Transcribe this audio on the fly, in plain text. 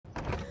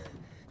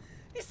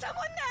Is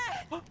someone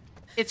there?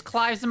 It's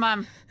Clive's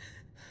mom.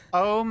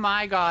 Oh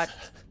my god.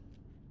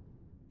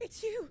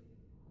 It's you.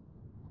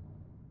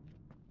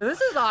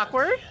 This is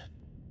awkward.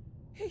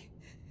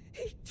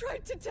 He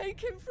tried to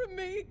take him from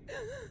me.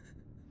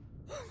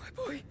 Oh, my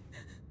boy.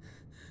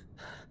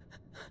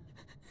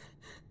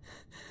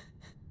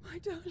 My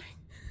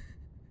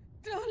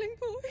darling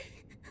boy.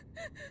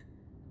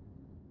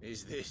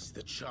 Is this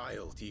the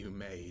child you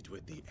made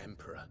with the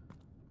Emperor?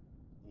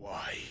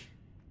 Why,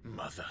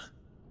 Mother?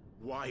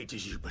 Why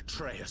did you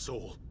betray us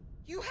all?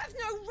 You have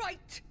no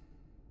right!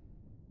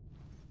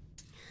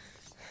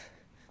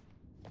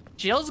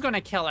 Jill's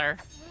gonna kill her.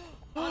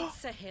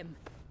 Answer him.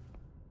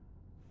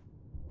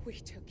 We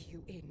took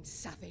you in,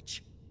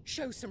 savage.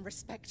 Show some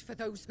respect for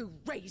those who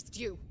raised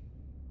you.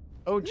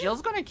 Oh,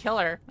 Jill's gonna kill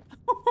her.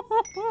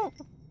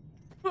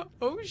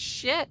 Oh,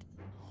 shit.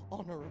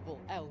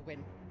 Honorable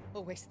Elwyn,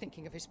 always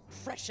thinking of his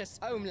precious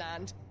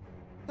homeland.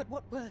 But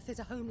what worth is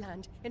a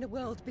homeland in a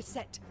world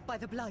beset by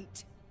the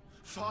Blight?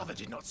 Father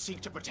did not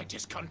seek to protect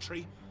his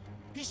country.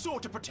 He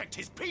sought to protect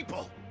his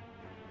people.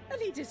 A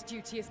leader's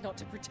duty is not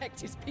to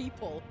protect his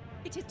people.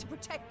 It is to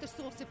protect the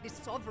source of his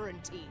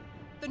sovereignty.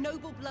 The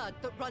noble blood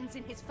that runs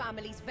in his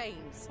family's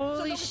veins. Holy so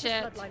long as shit.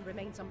 his bloodline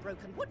remains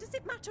unbroken, what does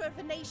it matter if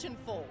a nation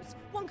falls?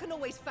 One can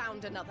always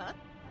found another.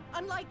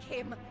 Unlike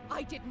him,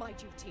 I did my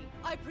duty.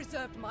 I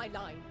preserved my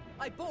line.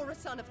 I bore a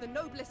son of the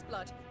noblest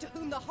blood, to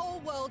whom the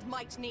whole world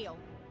might kneel.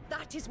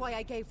 That is why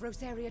I gave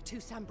Rosaria to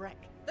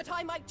Sambrek, that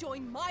I might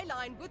join my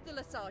line with the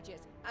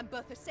Lesages and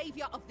birth a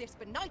savior of this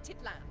benighted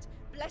land,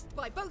 blessed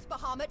by both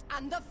Bahahmut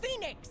and the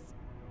Phoenix.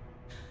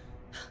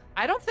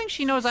 I don't think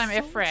she knows I'm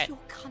Ifrit. Your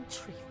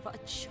country for a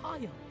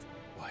child.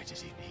 Why did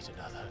he need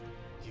another?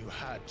 You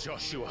had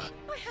Joshua.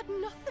 I had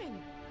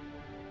nothing.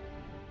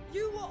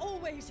 You were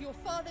always your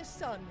father's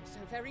son, so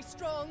very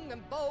strong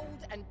and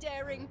bold and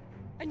daring,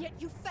 and yet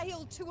you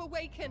failed to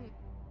awaken.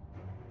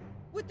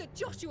 Would that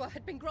Joshua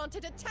had been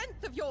granted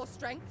 1/10 of your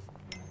strength?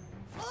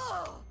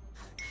 Oh!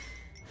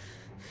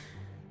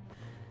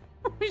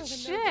 Holy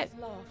shit.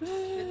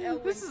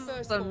 This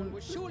is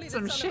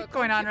some shit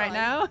going on right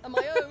now. And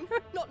my own,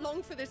 not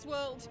long for this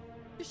world.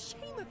 The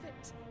shame of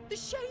it. The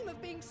shame of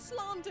being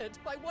slandered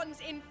by one's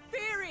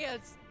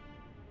inferiors.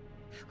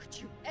 How could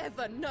you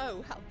ever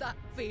know how that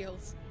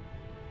feels?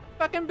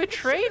 Fucking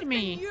betrayed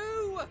me.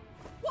 You!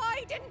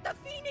 Why didn't the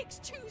Phoenix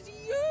choose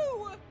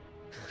you?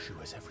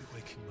 Joshua's every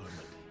waking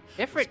moment.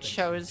 Ifrit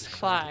chose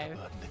Clive.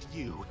 That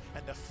you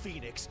and the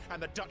Phoenix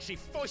and the Duchy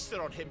foisted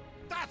on him.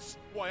 That's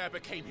why I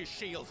became his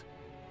shield.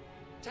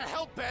 To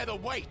help bear the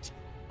weight.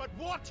 But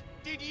what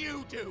did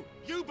you do?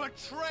 You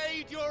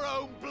betrayed your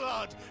own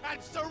blood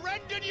and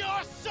surrendered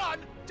your son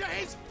to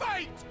his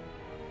fate!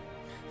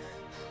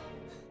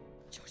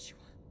 Joshua.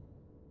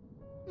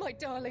 My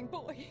darling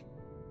boy.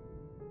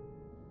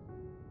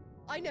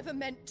 I never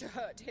meant to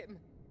hurt him.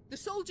 The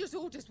soldiers'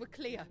 orders were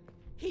clear.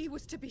 He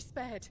was to be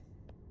spared.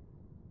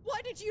 Why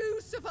did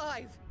you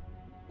survive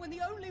when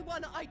the only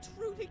one I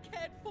truly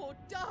cared for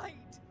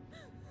died?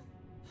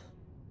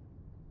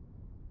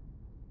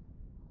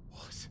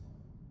 What?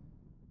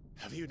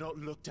 Have you not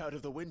looked out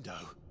of the window?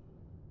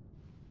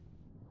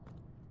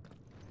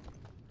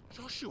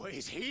 Joshua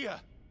is here!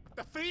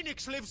 The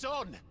Phoenix lives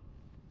on!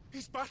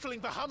 He's battling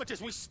Bahahmut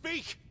as we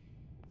speak!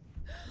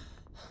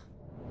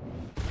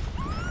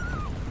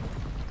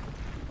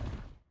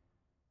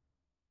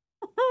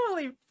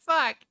 Holy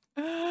fuck.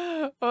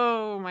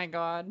 Oh my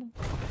god.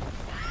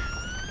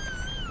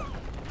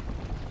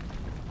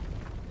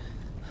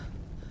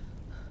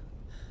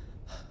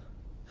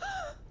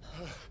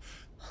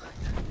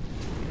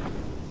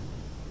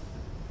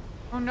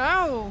 Oh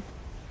no.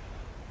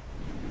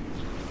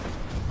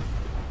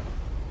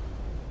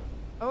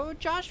 Oh,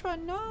 Joshua,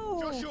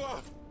 no.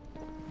 Joshua!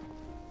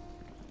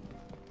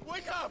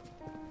 Wake up!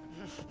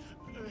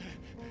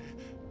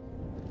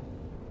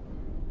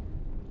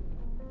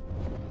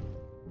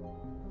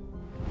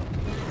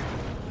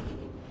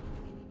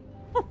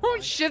 Oh,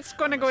 shit's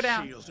gonna go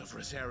down. Shield of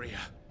Rosaria.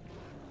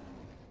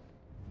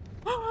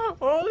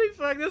 Holy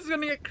fuck, this is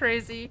gonna get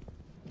crazy.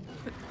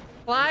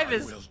 Clive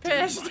is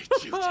pissed.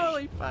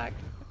 Holy fuck.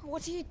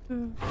 What are you...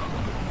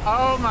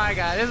 Oh my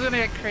god, this is gonna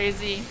get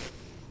crazy.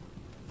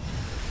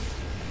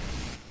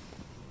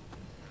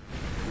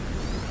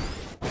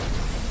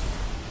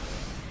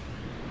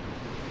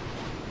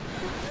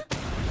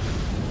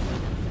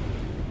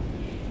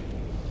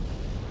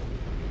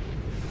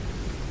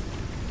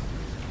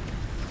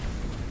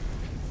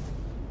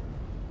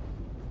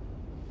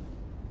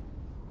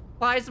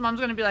 Clive's mom's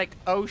gonna be like,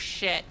 oh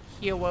shit,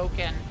 he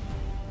awoken.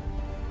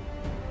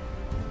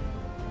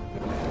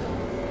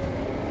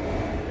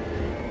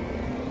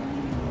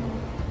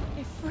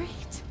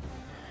 Ifrit.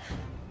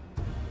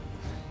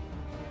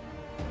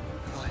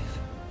 Clive.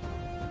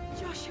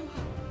 Joshua.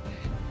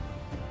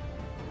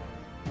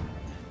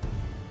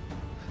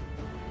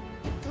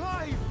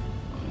 Clive!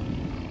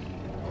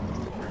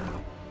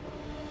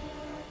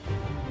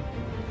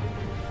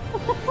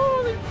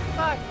 Holy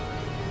fuck.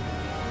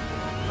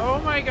 Oh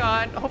my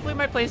god. Hopefully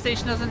my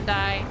PlayStation doesn't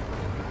die.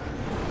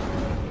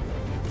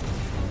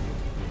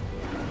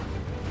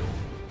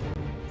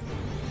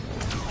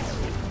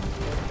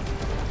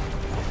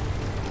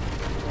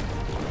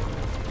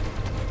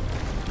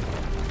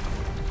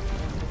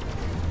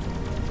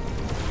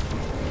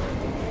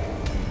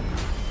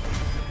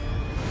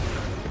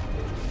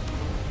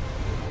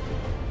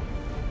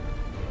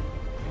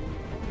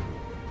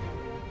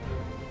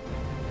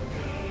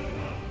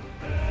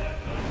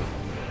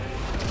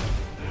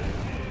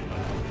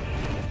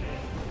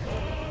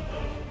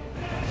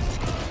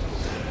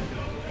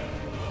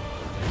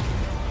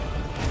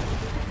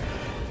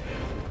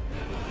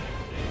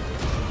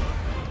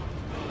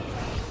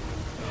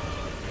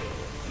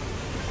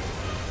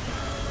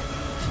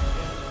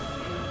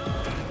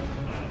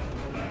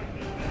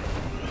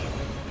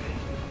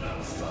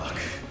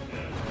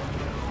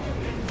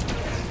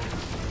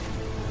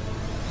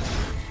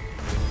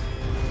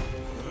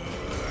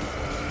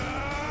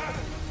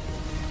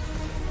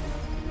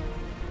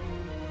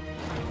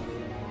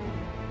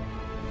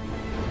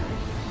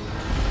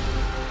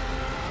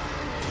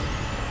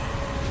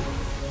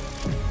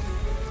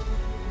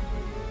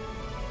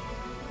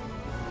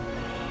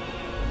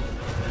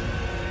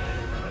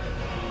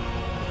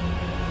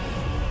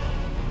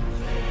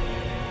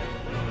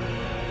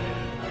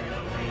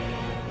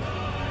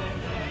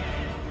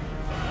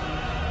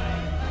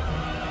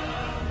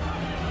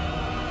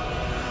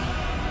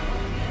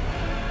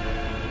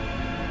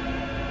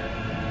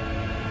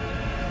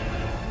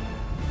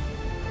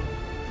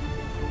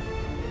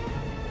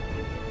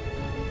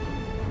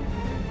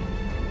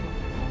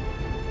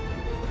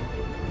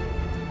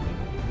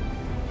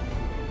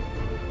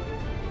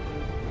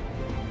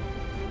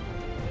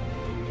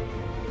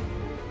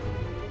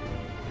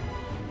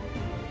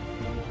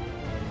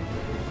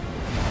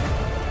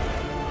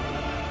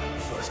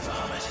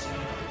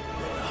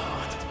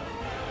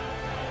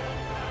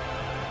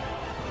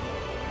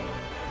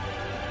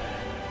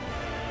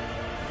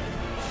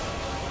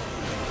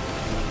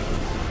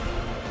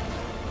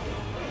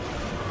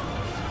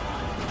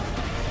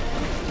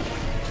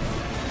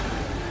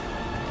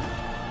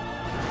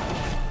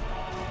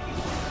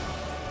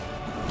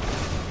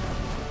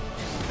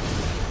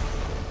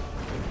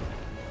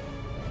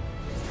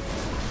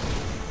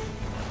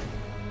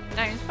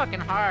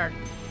 fucking hard.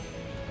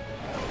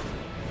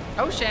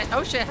 Oh shit,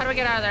 how do I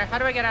get out of there? How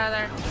do I get out of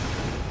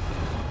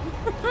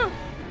there?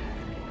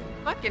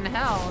 Fucking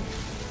hell.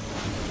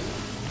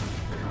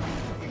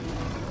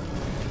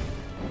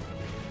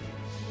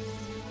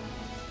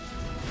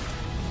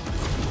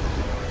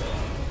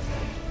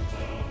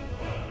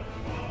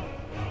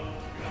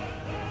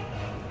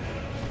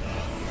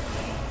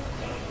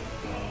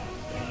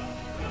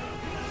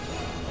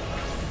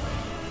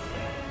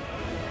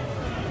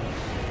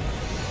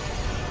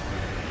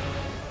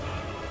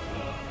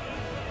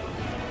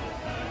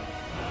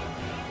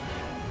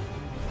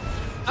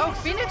 Oh,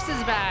 Phoenix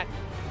is back.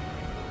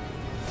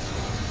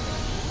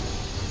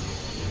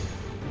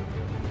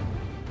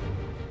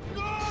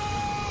 No!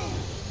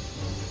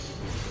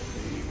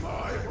 Leave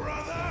my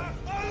brother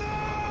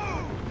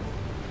alone!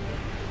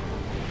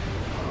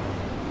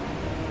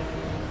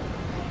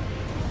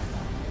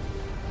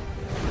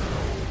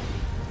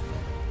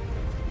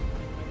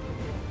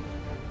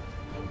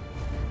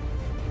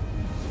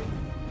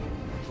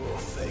 Or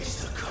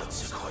face the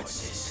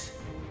consequences.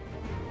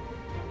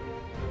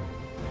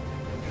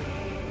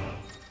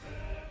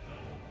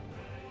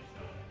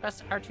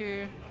 Press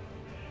R2.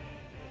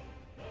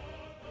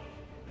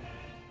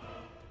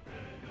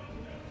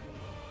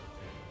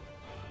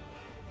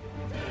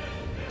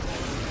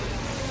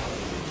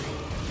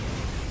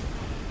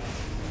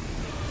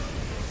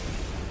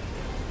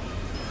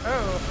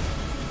 Oh.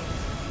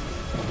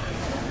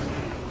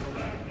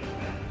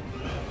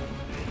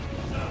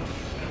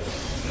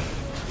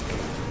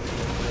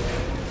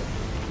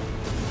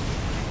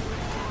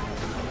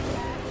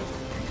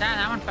 Damn,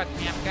 that one fucked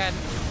me up good.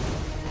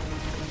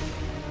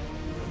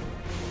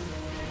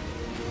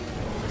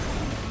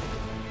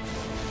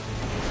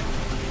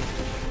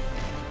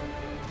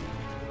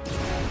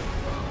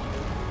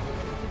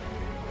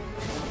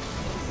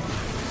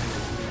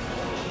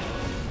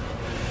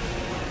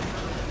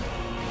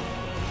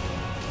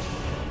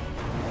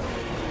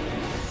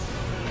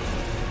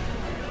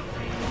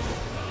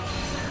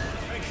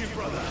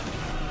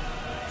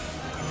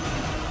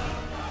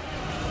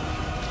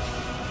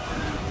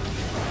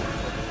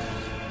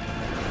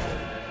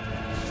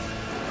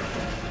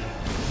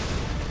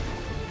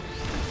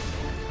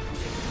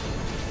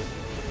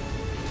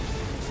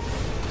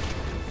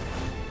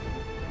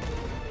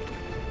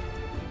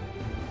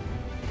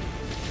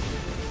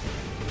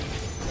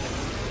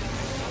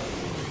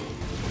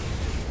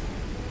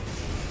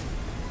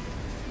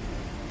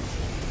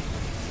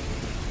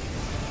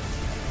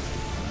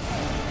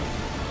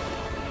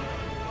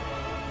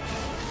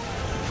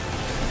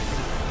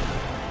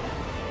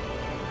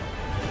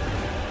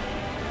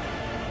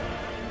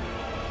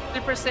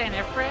 Super Saiyan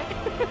Ifrit,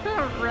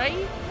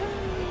 right?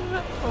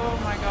 Oh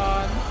my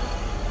god.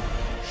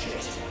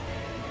 Shit.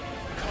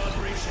 Can't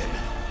reach him.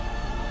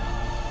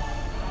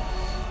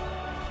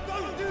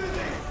 Don't do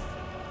this!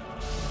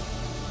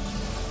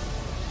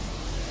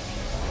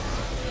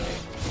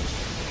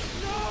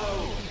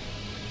 No!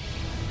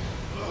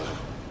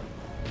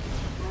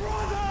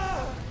 Brother!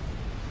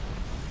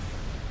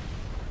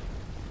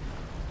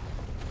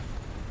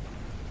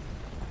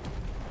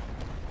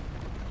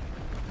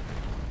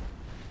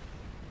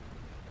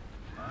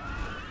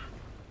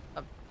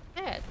 A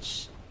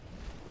bitch.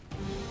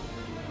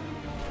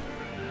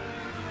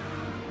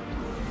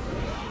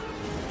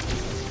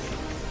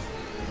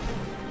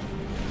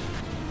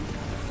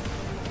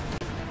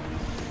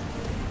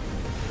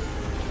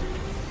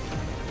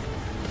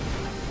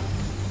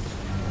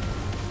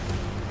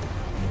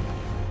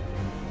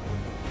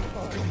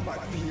 I'll come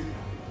back for you.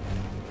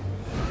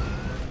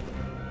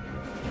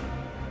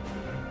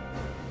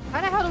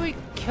 How the hell do we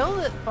kill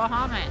the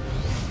Bahahmut?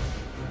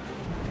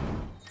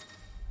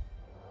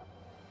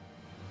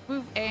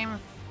 Move, aim,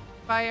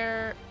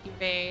 fire,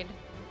 evade.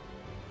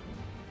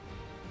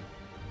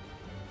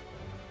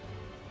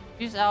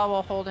 Use L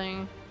while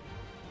holding.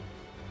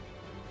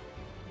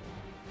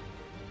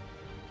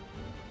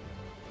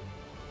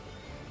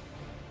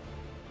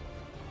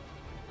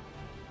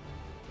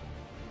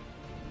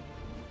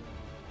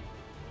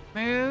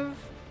 Move,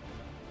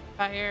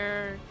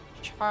 fire,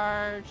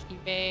 charge,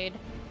 evade.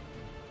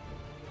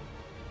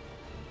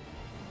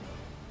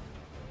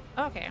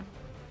 Okay.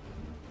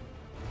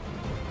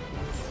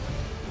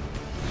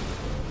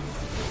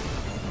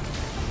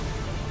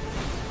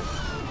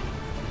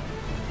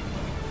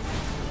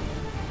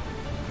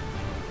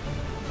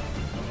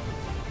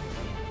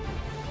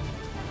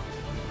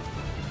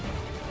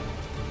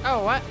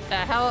 Oh, what the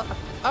hell?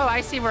 Oh,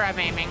 I see where I'm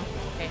aiming.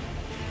 Okay.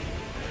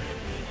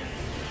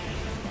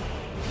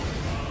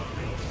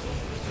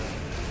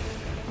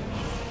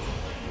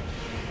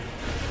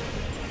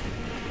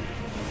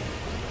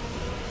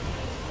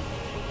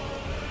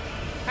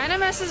 Kind of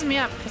messes me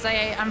up because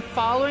I'm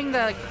following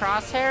the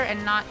crosshair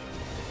and not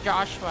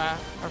Joshua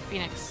or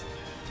Phoenix.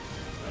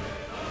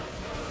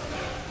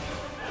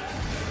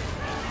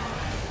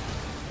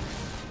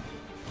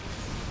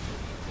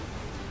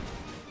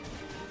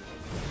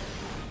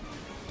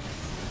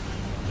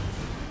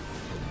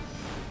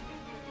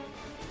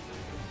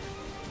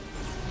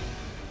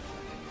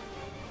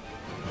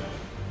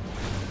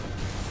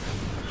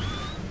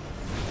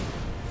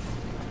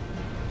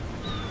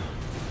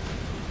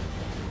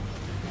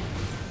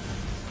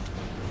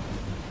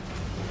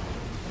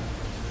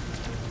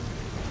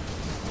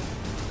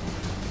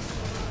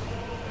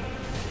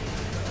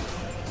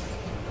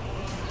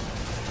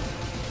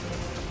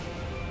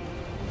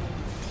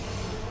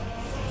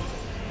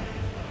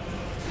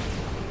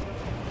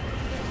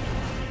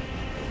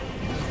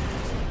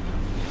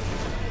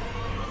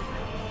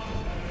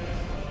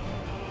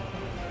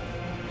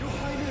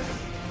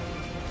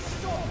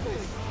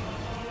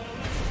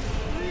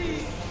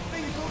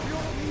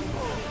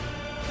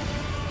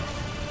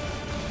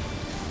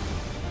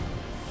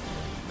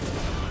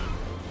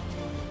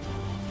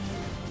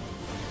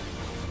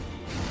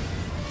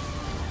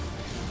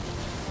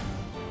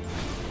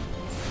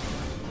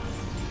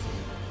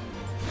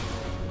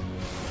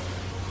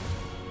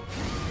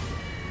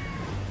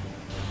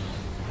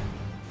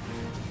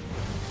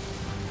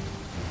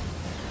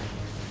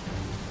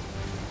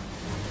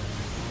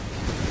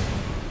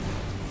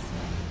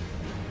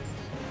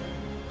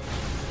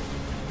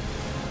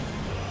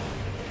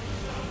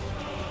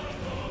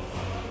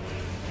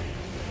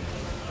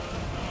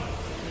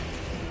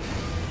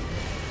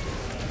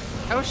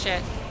 Oh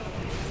shit.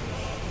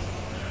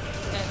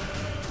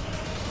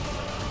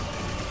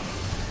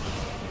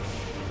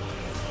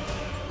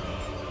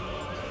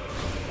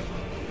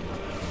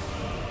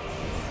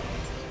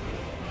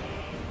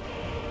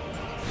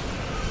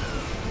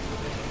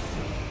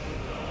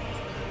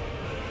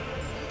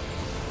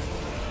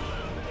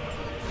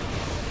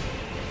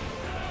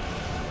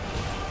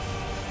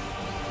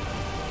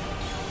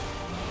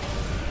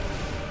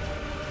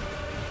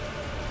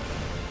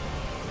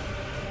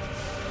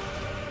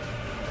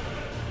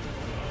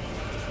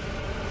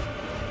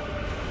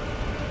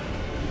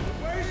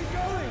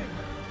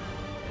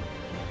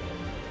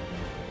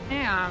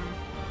 Damn.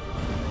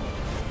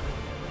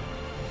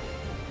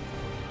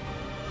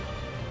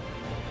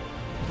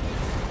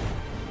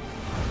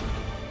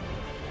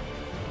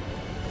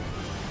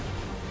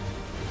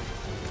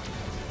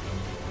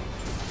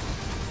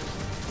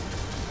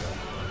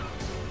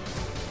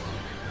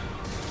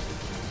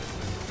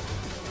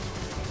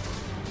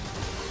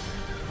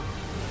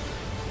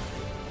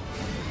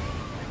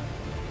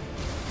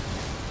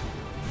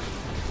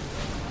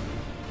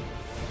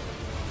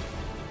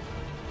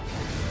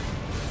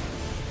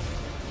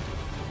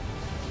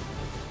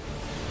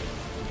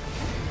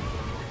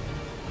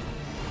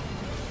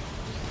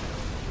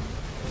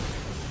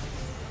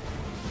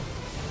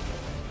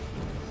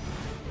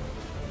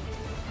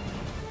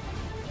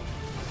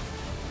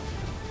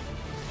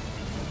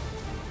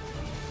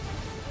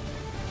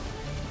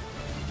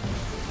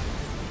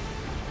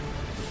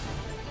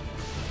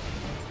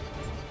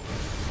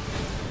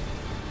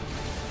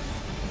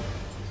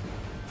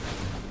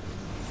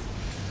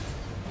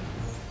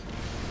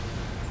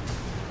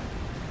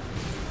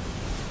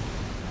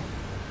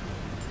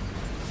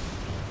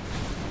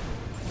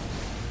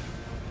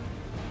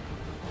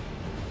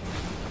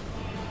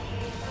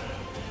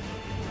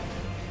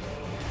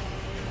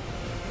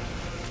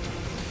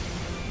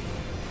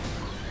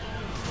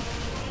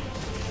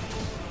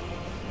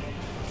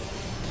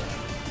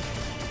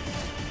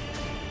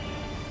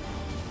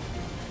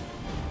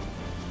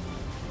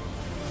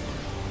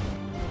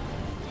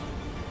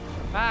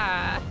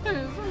 Ah, this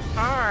is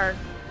hard.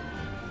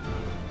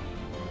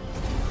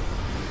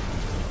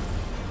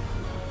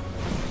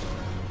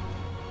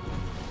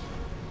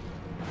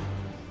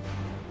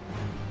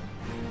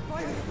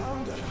 By the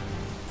founder!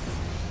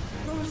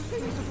 Those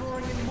things are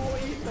drawing in more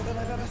ether than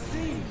I've ever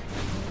seen!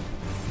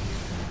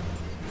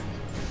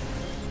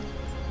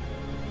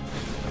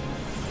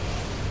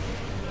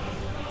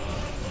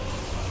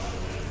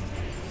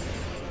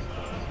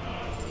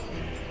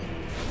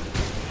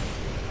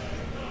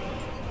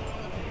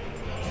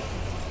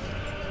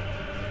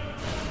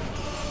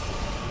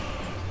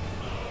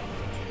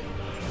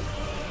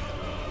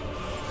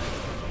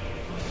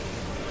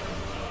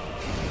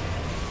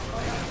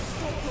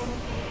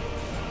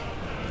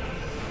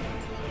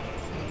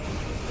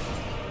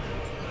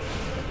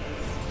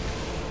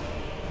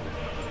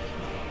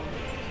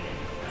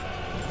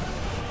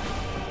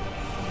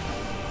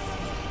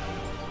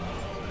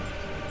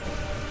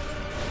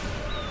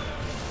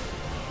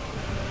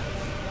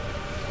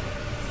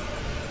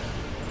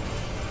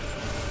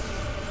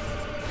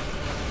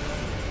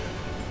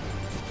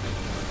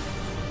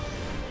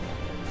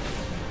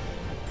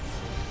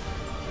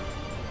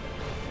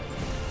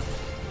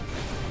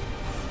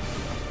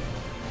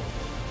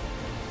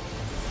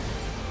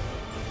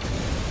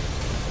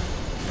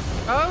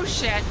 Oh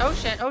shit, oh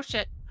shit, oh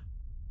shit.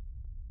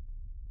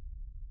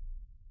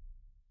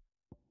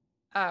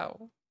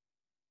 Oh.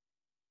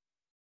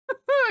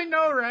 I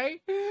know, right?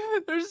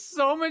 There's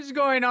so much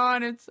going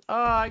on. It's, oh,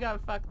 I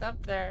got fucked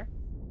up there.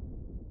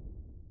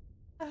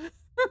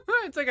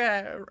 It's like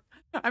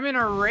I'm in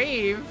a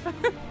rave.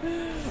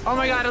 Oh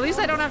my god, at least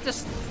I don't have to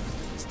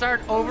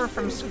start over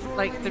from,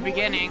 like, the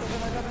beginning.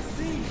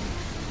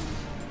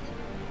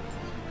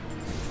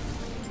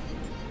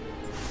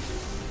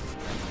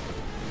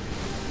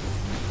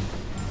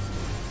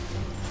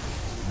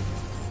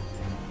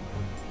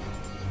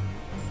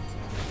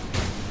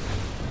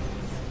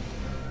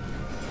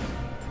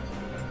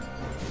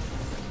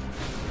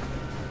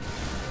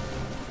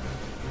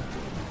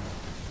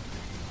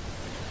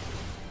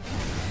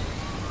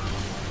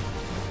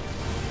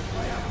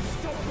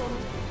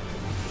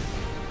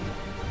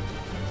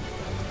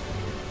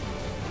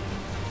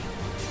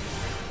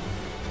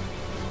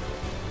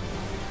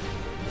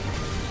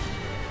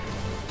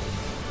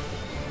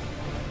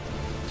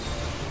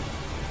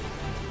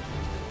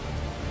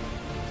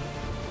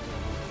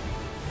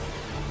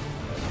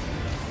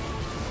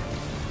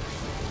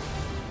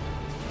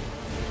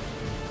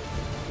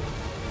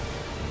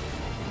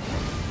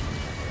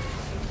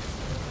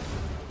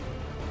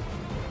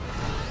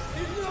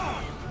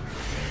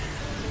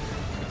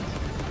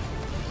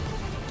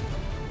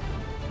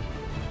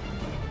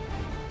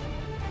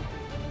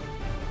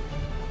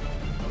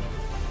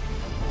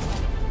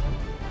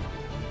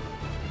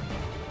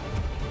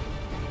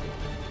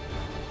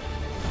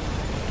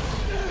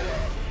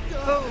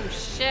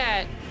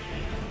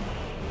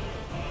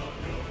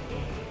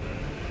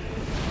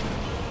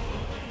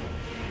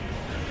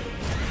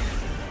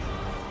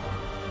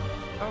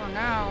 Oh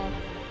no.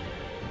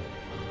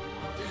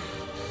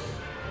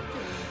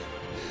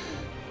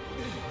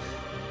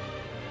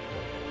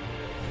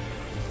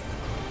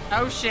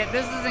 Oh shit,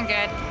 this isn't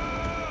good.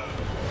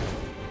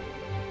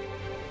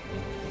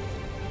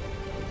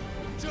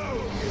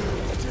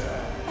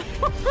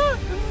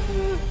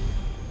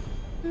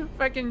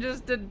 Fucking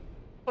just did a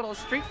little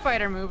Street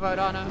Fighter move out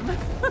on him.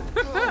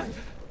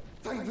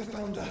 Thank the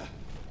Founder.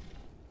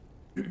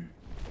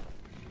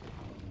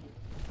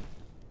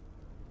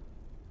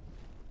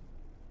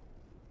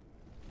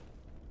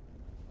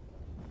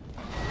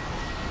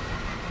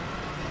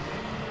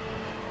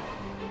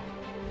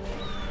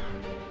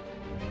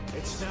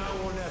 It's now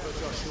or never,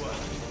 Joshua.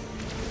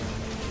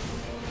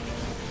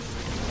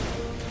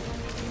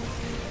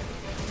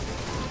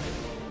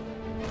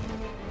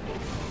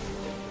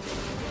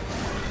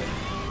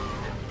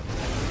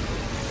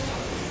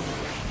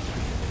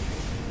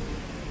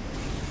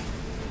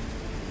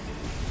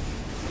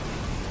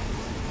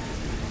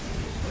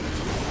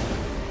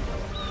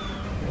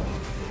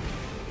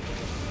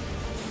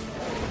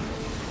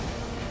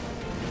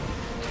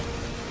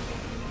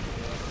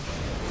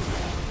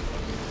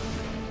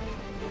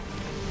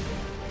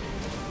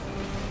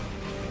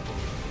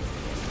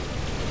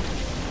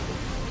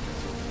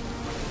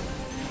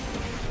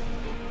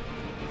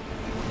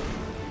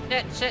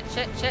 Shit.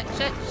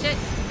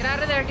 Get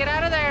out of there, get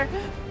out of there.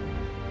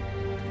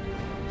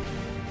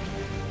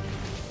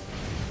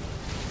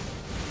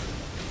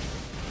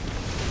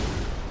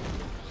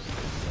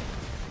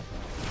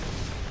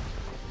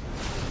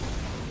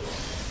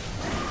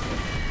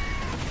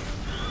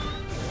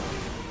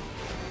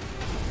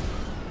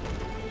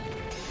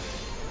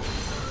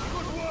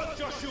 Good work,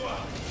 Joshua!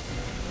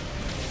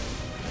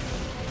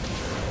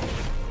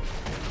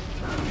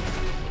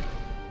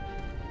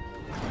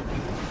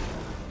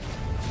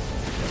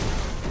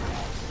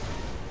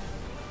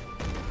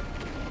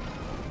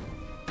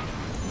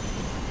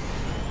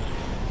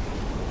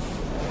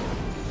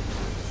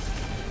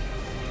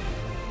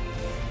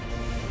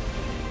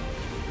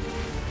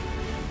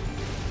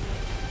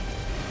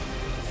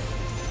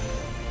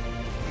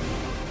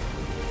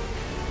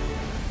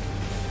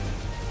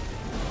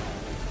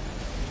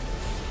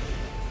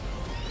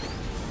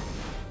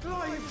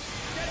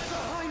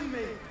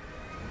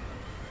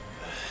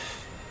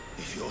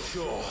 If you're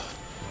sure.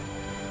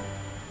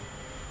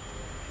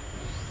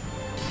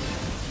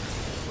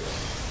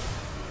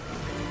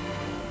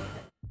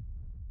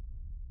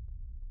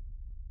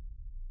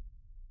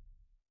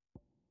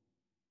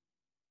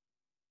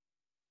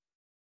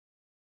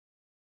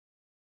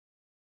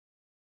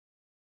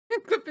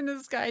 Clip in the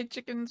sky,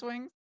 chicken's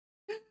wings.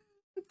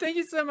 Thank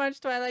you so much,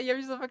 Twilight. You have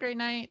yourself a great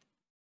night.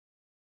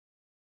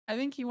 I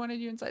think he wanted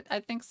you inside. I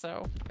think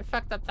so. I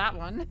fucked up that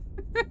one.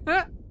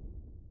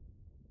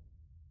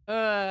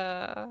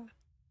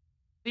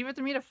 Leave it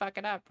to me to fuck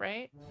it up,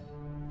 right?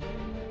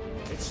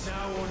 It's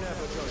now or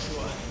never,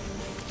 Joshua.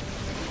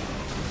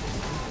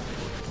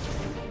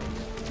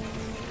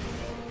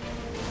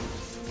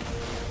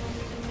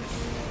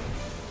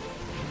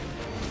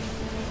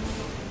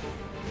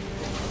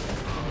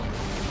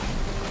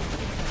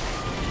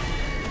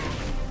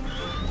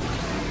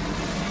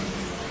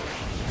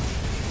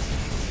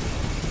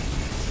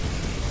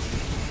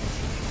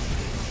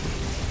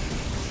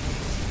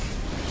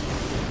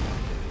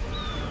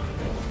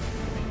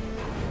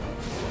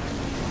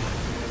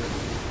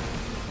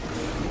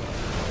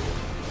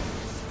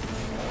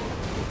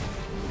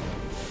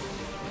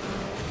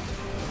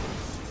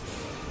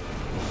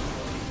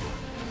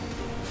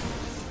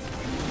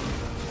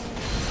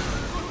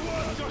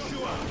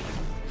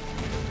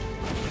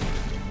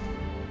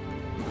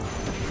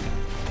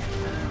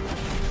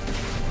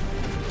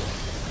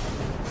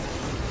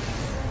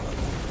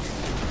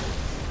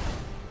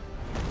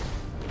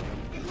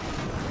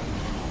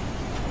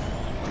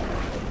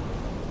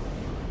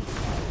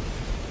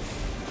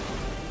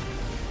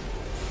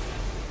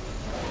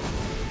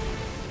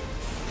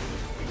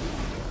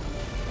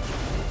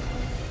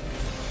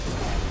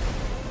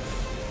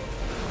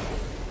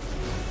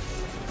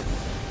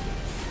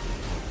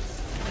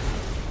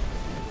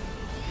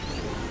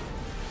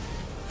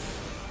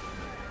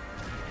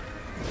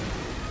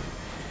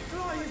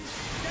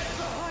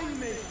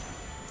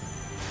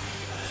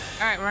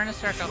 Alright, we're in a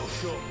circle.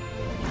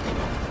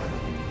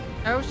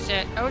 Oh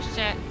shit, oh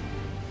shit.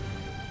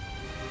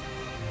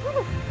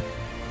 Whew.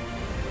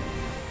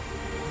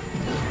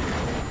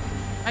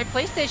 My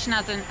PlayStation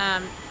hasn't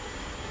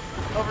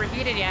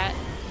overheated yet.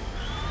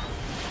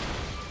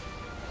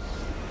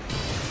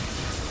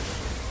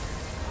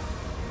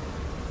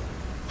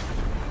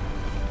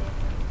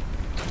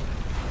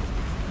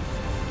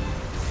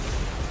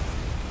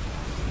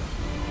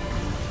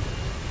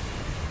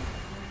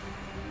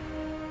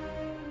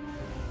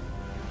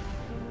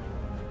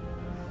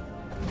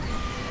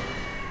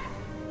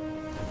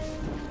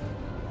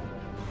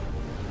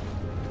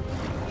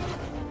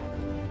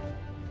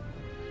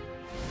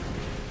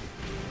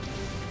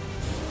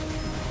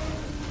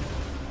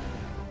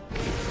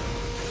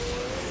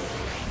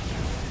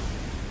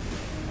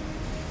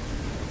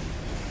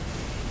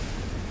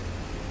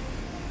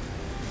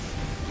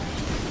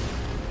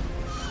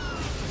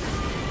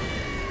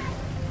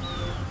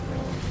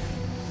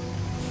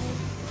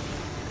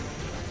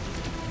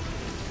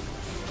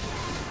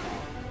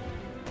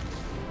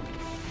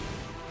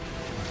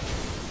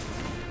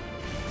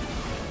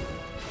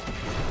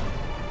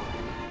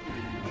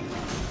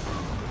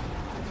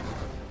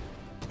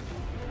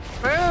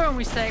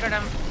 we staggered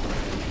him.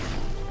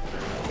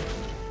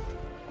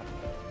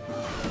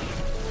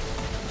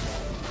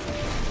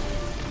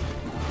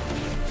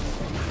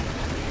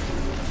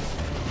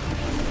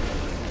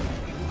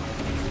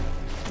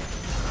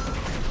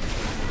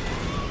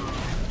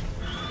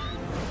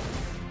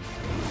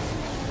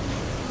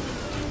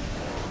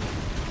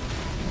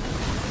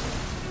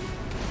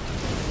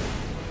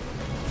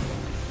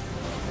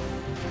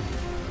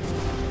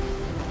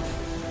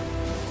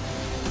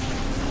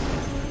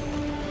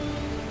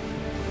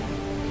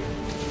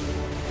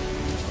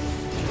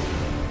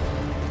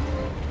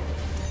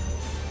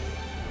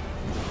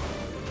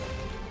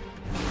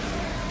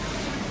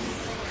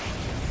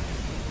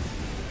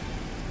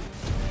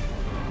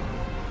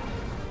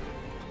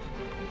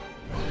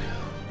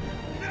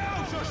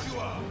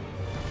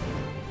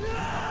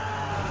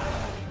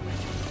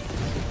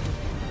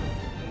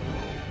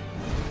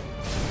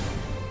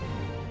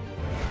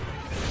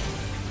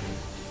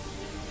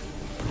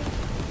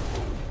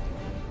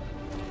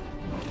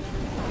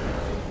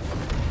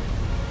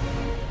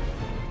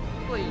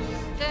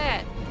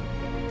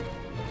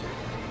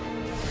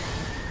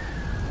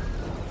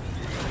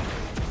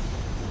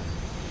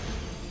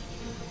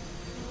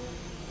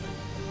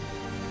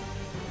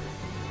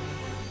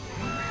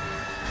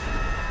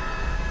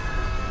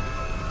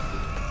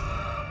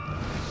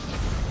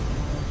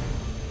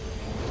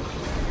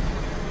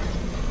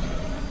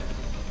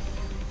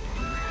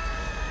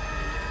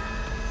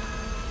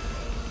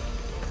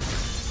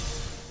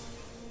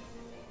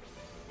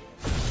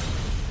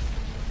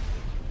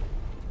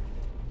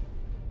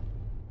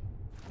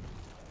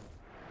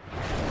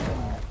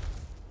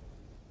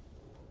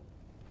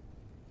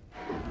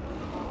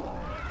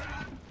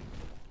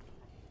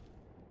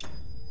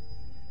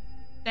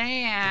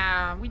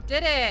 Damn, we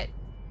did it!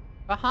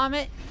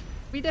 Bahahmut,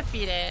 we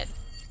defeated.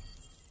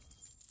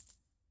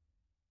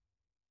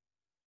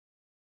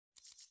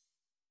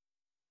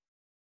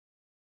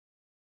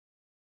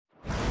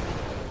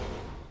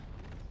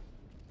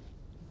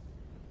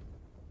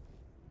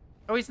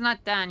 Oh, he's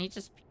not done. He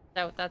just peeked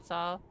out, that's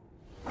all.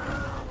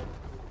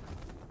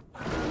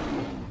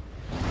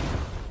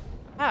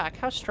 Fuck,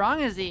 how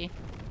strong is he?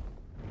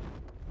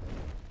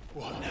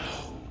 What now?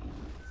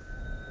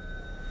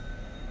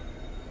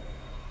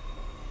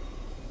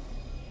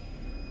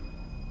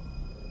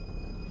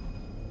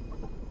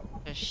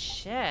 Oh,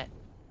 shit.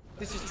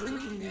 This is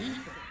drinking the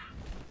ether.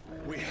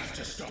 We have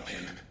to stop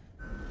him.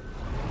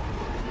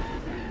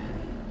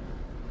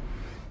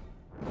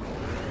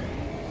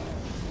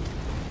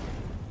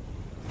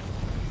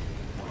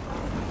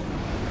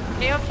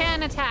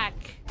 Kaioken attack!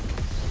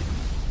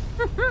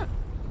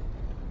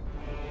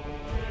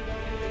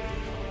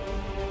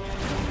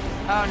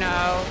 Oh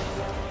no.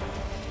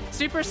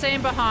 Super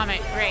Saiyan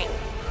Bahahmut, great.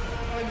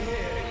 I'm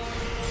here.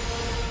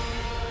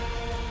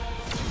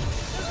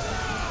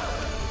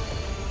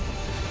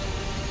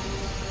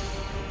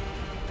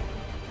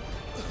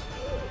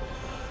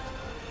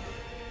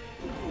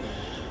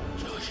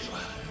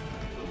 Joshua,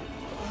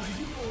 are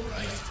you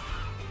alright?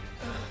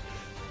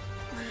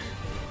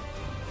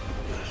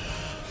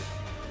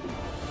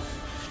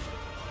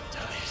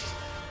 Damn it.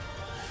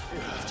 You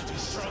have to be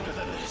stronger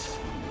than this.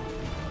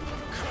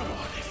 Come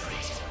on,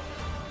 Ifrit.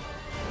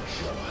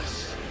 Show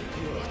us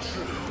your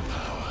true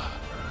power.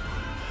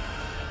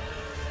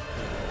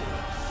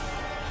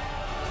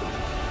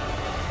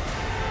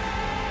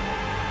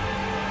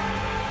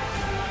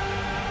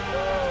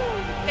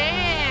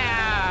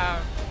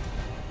 Damn!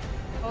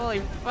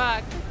 Holy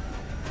fuck.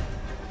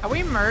 Are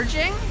we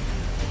merging?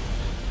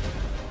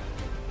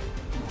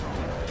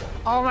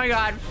 Oh my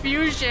god,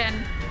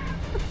 fusion!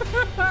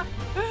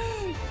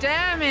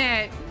 Damn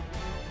it!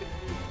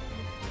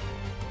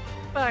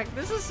 Fuck,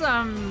 this is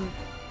some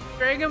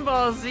Dragon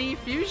Ball Z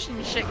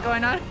fusion shit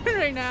going on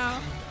right now.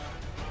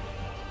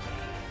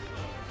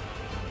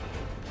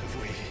 If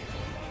we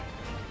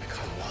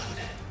become one,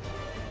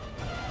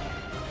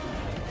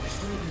 This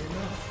will be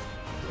enough.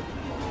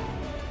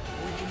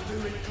 We can do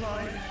it,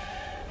 Clive.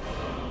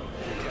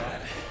 we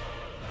can,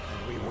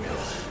 and we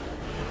will,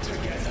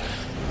 together.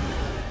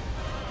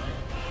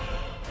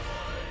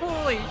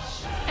 Holy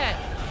shit.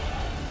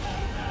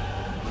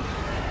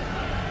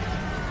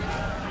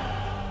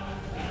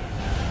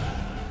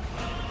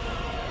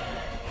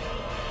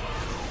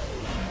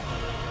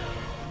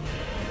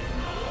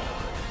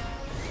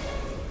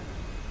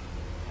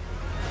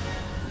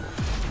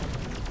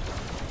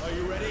 Are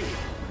you ready?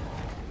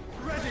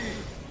 Ready!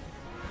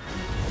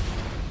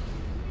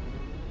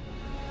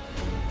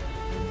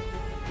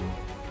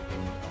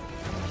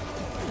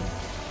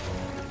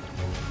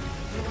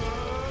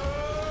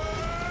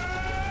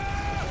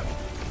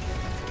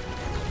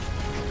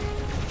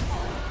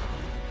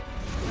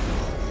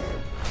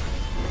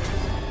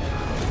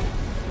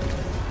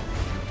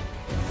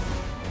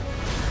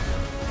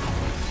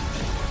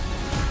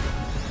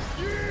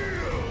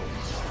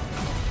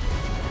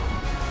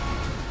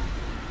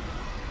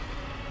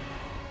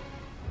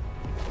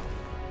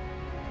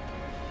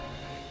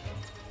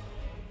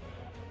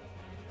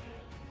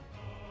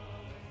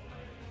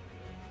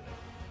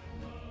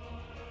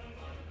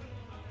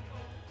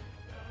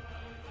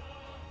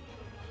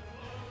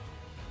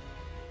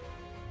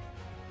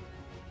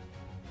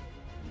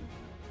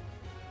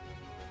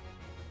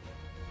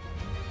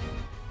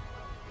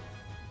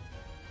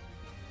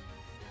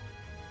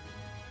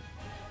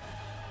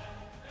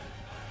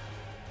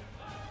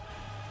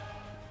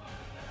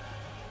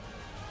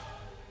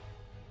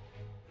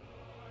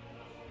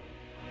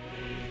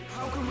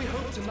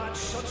 match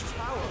such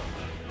power?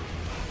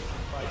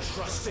 By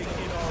trusting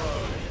in our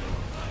own.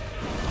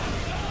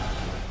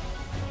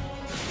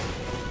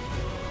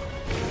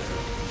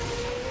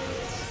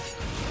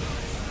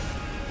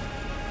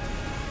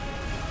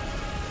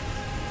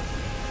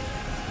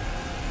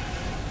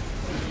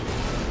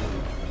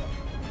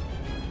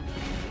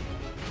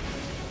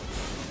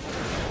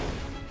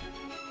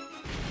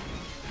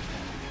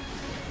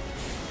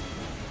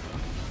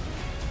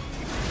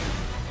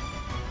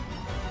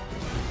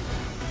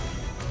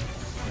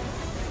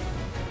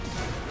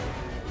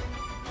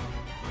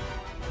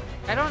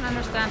 I don't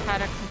understand how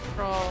to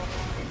control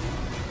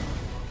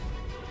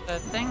the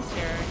things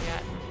here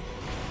yet.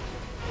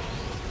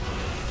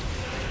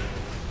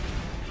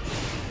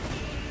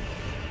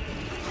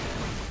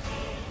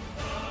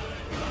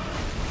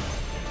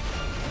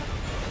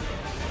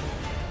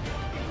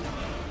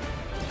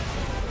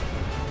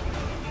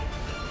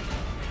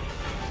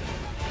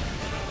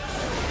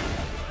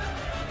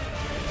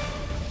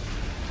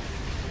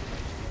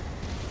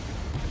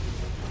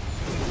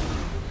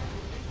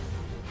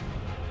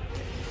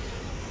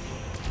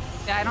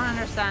 I don't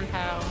understand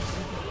how.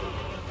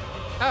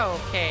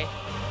 Oh, okay.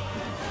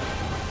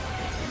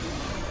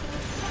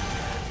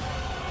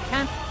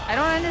 I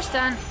don't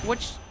understand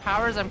which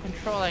powers I'm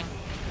controlling.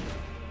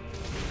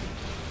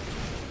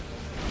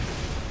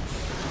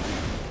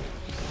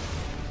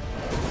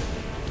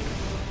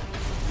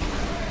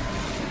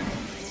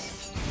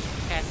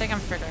 Okay, I think I'm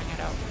figuring it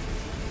out.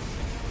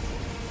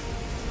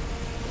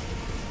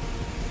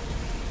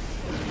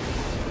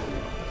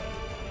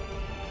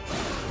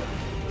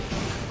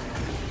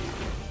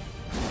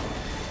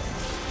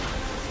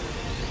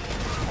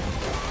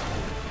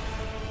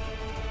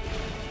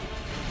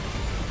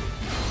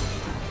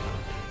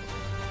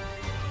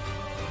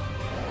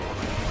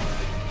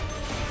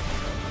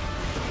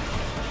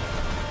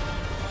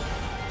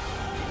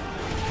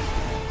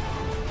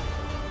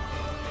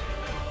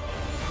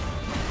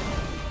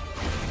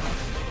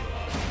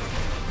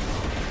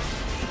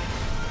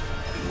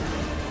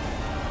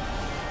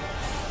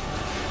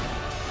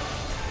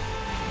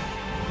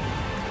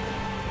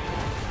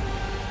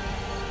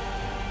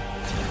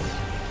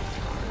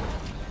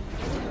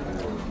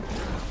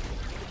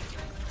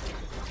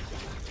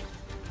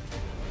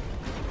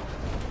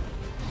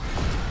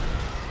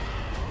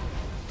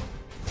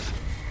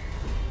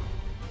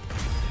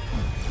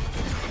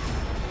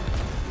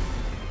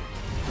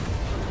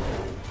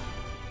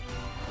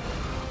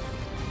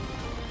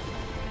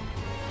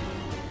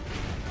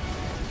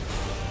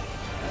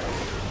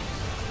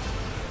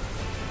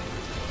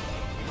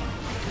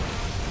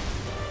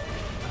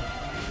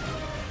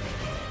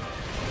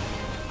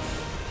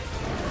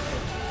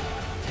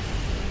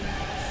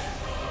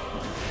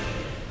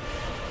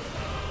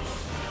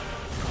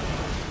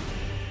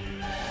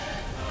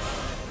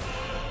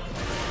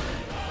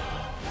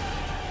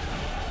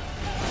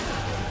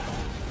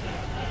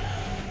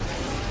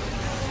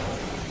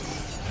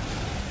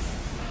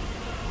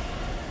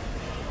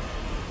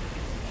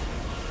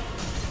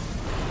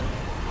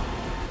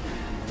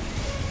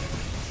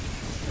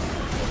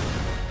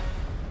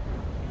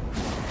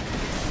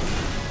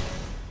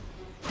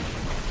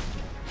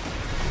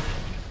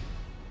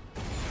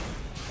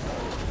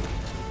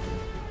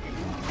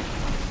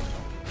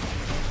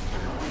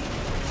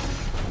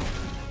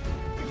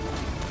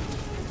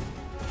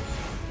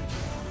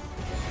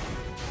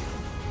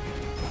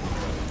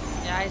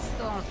 I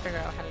still don't figure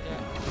out how to do it.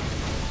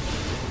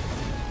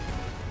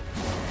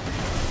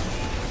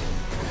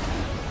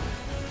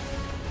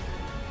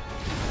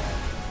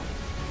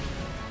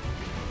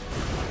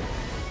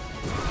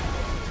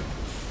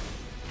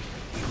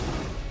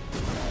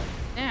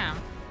 Damn.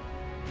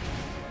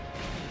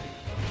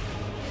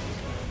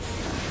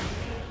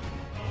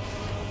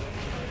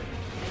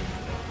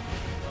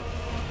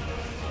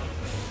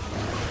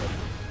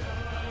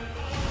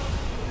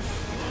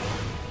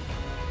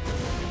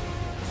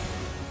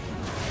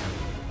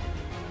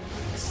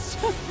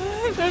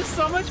 There's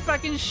so much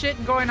fucking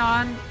shit going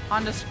on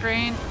the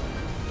screen.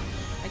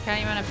 I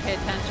can't even pay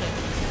attention.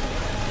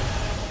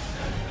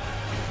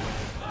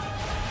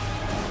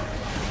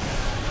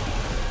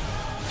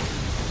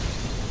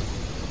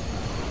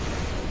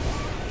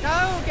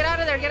 No! Get out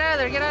of there! Get out of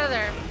there! Get out of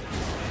there!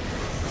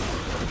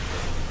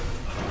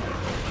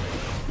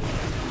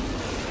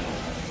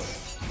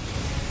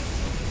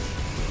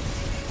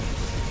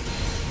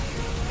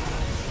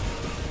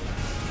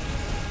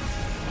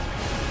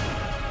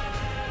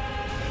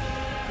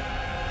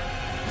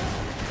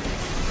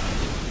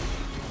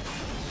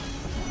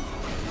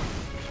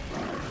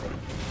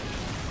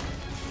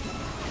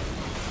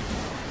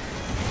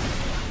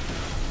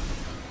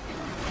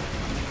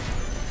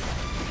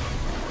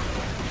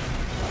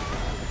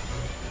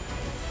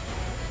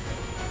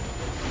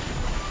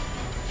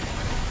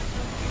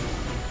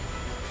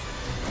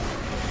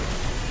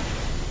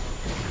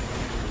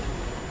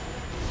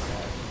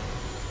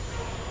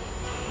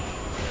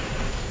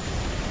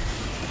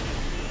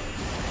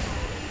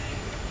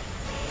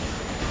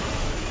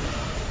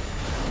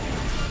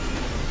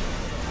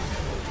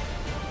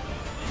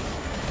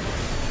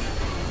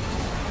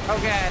 Oh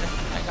good.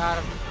 I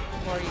got him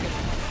before you get.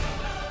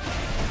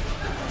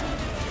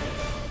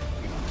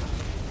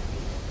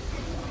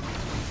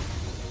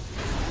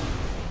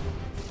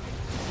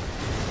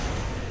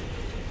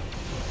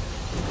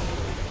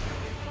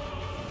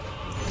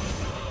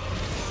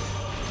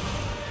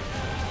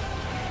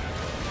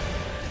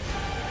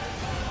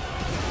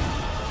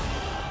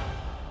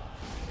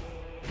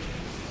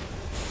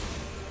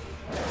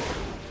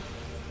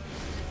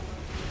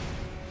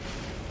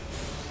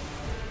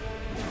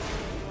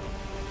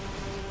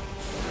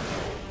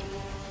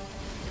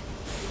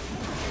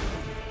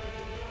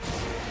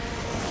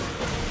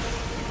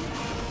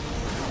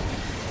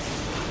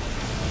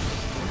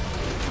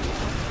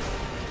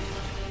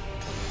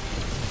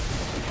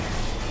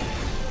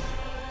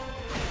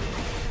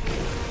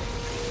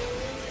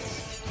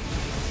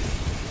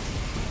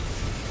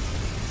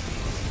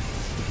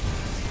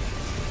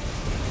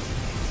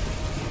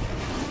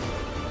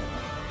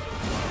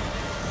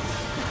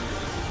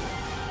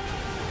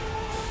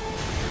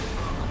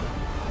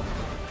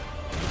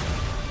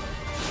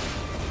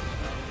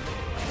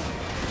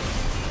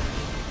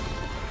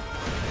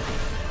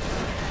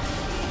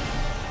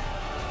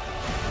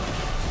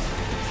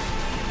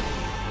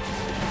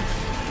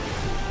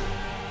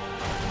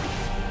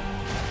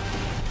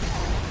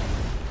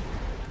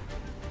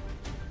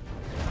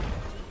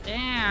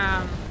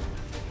 Damn.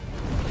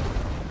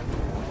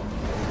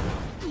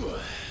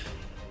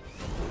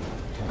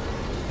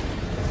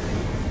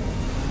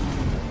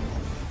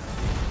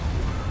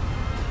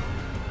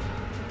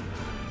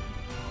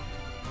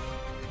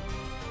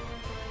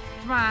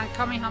 Come on,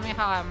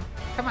 Kamehameha.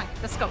 Come on,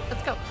 let's go,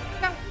 let's go.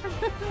 Let's go.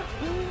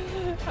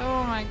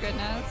 Oh my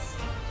goodness.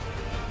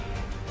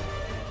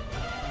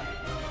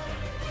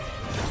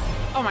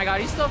 Oh my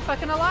god, he's still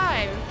fucking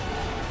alive.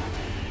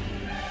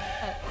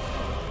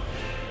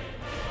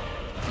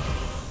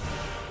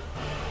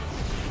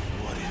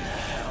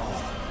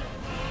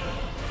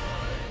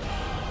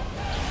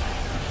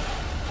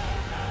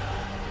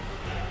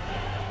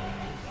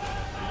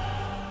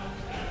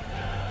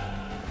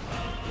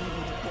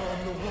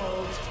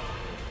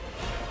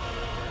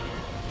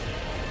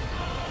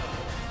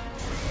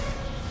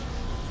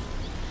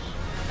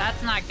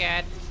 That's not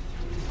good.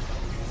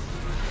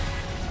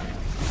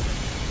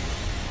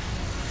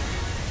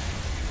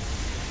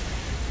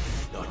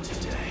 Not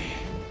today.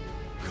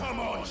 Come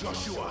on,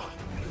 Joshua.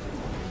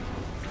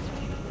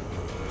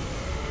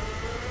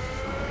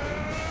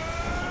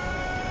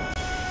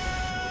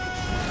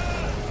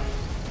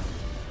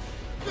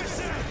 This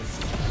ends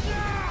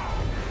now.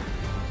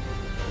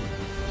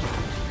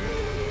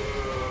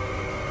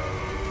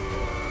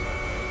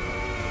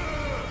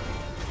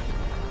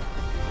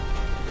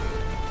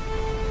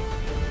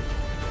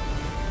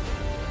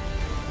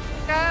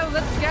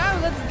 Let's go,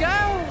 let's go!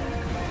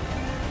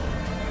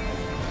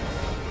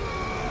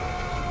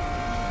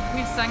 We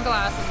need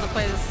sunglasses to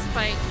play this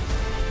fight.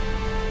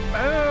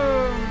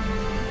 Boom!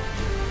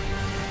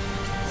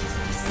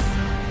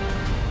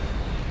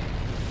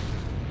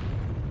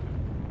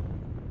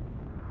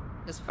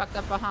 Just fucked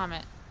up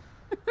Bahahmut.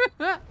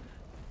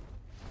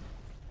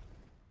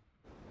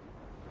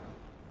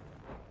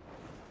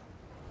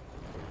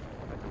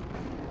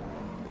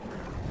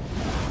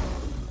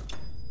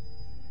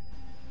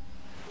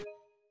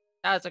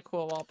 That was a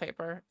cool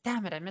wallpaper.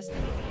 Damn it, I missed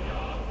it.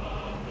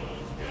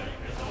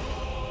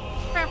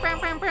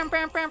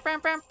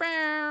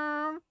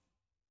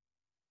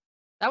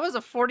 That was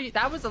a 40.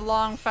 That was a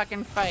long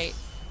fucking fight.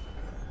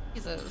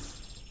 Jesus.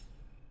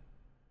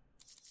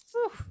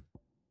 Whew.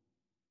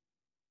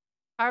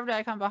 However did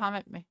I come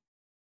Bahahmut me?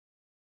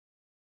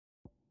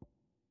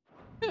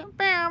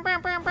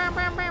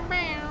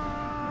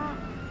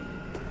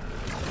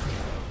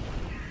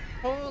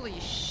 Holy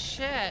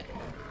shit.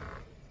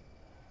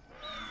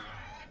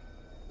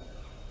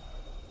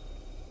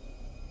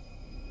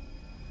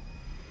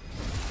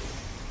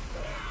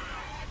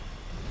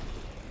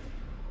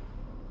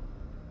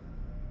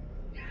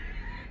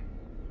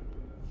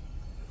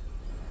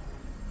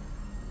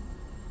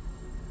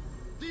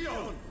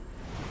 Dion!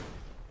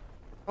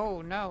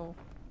 Oh no.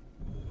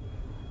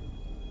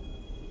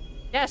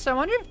 Yeah, so I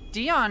wonder if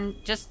Dion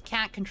just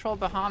can't control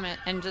Bahahmut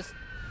and just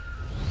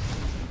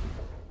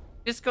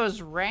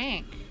goes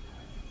rank.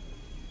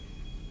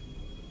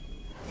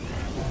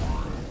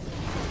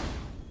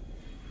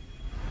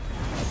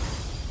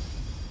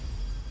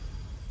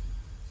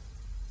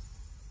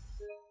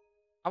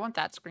 I want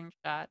that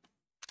screenshot.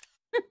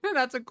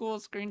 That's a cool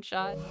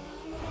screenshot.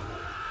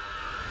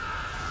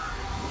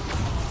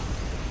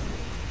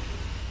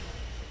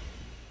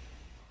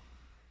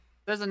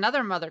 There's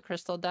another mother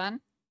crystal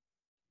done.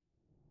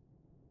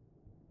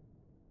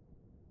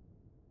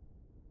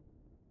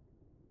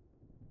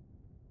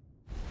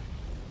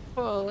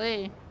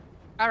 Holy.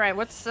 Alright,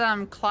 what's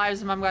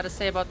Clive's mom got to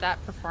say about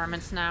that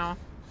performance now?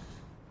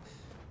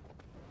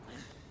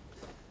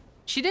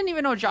 She didn't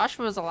even know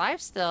Joshua was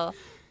alive still.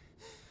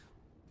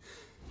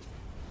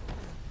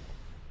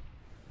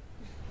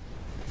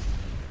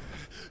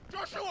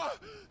 Joshua!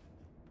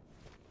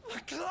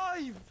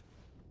 Clive!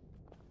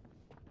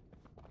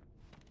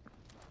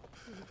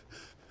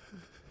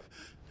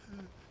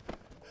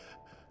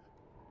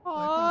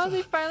 Oh,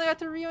 they finally got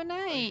to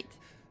reunite.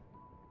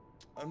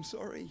 I'm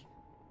sorry.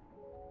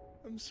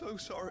 I'm so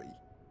sorry.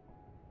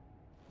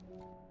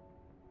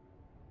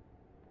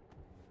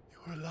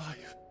 You're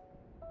alive.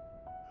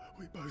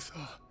 We both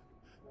are.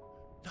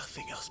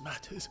 Nothing else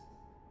matters.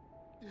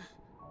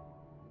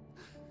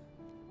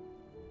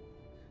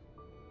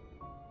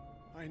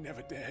 I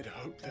never dared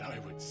hope that I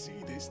would see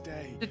this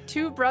day. The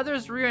two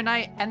brothers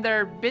reunite and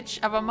their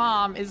bitch of a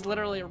mom is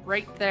literally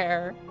right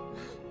there.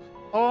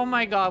 Oh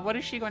my god, what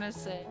is she gonna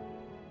say?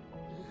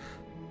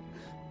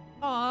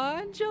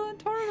 Aw, Jill and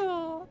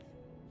Turtle.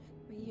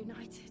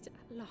 Reunited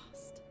at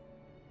last.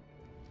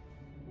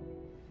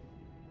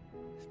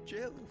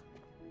 Jill.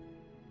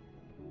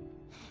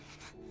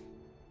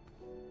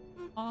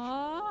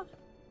 Aw.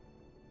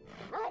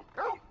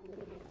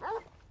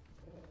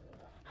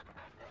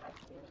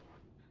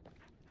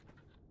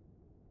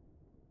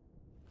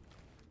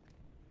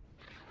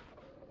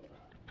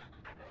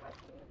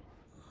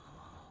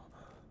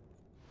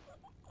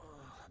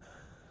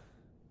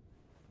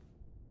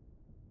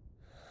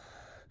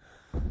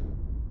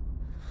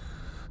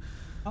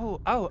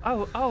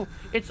 Oh,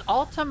 it's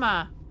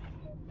Ultima.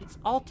 It's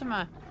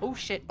Ultima. Oh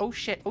shit, oh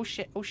shit, oh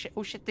shit, oh shit,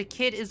 oh shit. The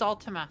kid is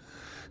Ultima.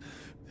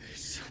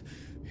 This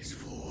is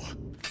for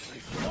my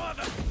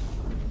father.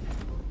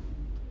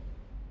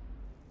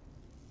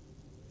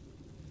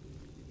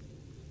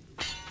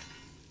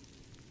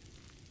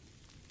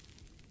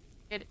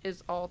 It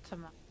is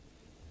Ultima.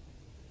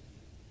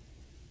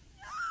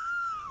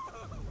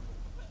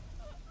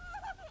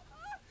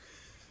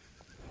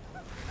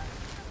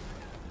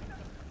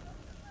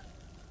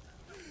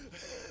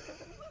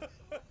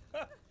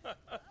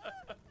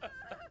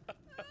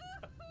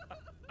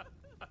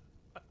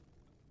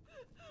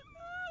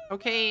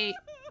 Okay,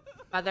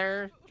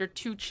 mother, your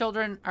two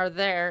children are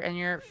there and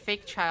your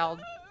fake child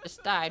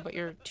just died, but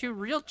your two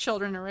real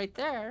children are right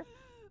there.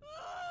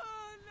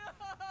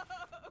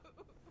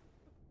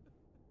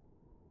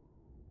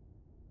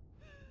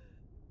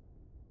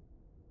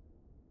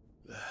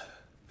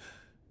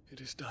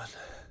 It is done.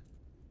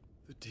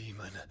 The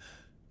demon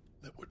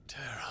that would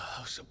tear our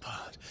house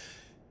apart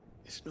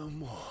is no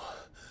more.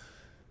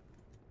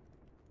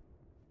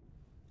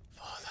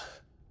 Father.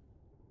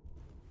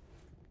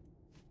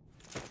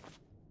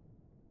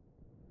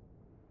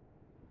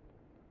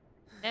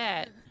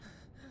 Dad.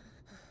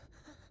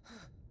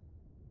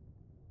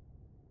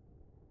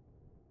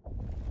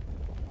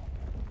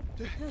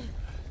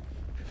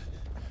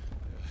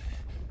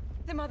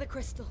 The Mother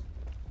Crystal.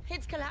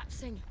 It's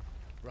collapsing.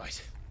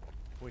 Right.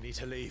 We need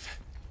to leave.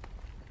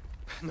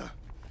 No.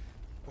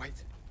 Wait.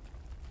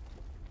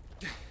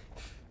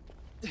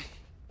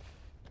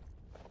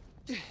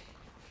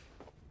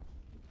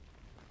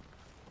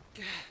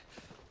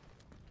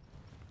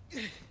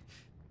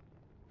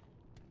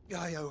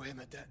 I owe him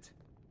a debt.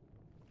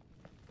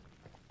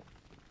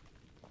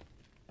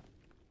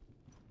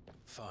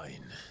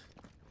 Fine.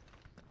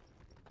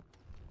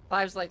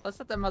 Clive's like, let's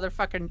let that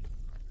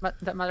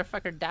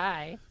motherfucker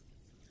die.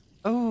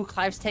 Oh,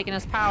 Clive's taking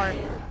his power.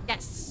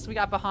 Yes, we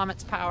got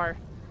Bahahmut's power.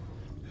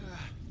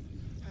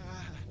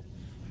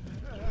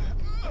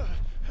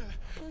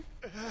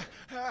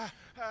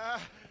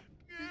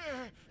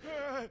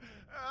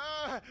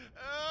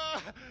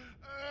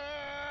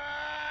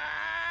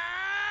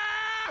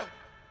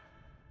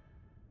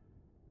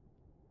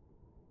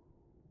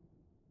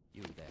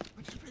 You there.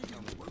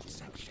 Tell me what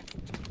section.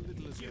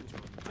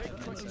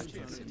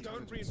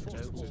 Don't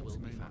reinforce the walls.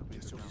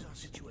 This is our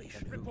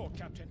situation. Report,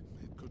 Captain.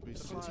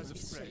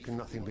 Can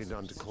nothing be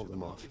done to call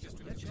them off?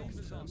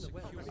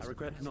 I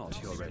regret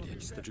not, Your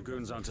Radiance. The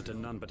Dragoons answer to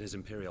none but His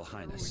Imperial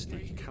Highness. The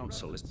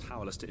Council is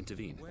powerless to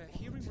intervene.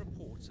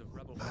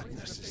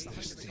 Madness is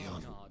this,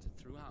 Dion.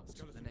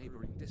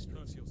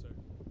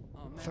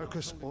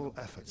 Focus all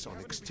efforts on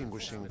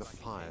extinguishing the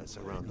fires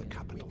around the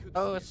capital.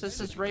 Oh, so this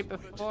is right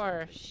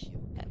before. Shit.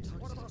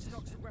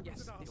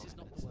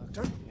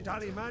 Don't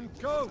dally, man,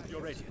 go!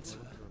 Your Radiance.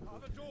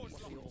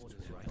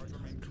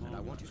 And I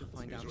want you to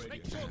find out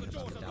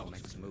about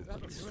Dalmec's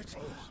movements.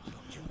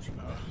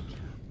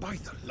 By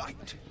the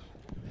light!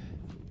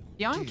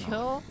 Dion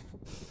kill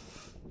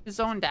his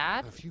own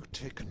dad? Have you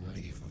taken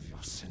leave of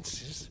your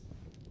senses?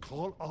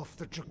 Call off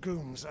the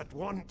Dragoons at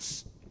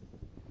once!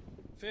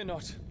 Fear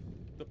not.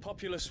 The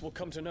populace will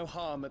come to no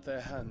harm at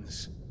their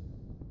hands.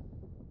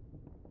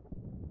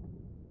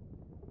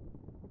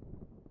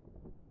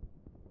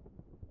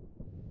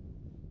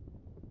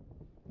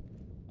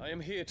 I am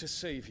here to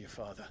save you,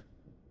 Father.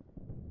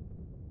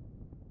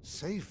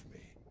 Save me?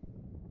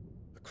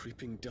 The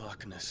creeping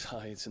darkness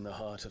hides in the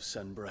heart of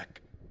Sanbreque.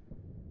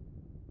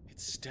 It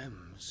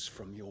stems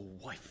from your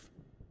wife,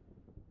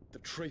 the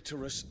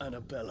traitorous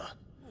Annabella.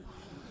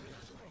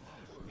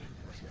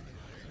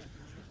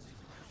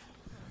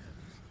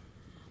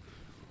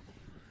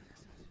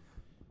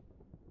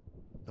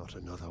 Not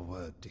another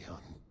word, Dion.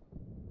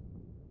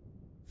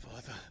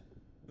 Father,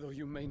 though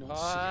you may not What?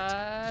 see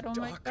it, Oh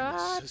my darkness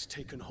God. has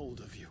taken hold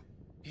of you.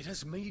 It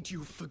has made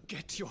you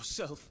forget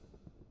yourself.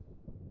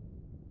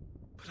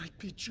 But I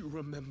bid you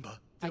remember,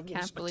 I there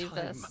can't was believe a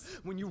time this.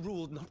 when you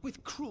ruled not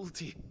with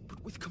cruelty,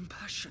 but with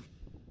compassion.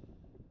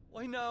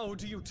 Why now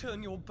do you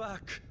turn your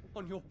back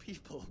on your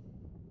people?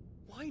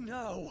 Why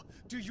now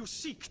do you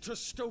seek to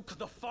stoke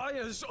the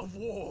fires of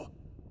war?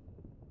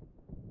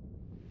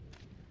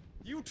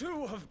 You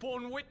too have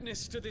borne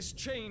witness to this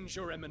change,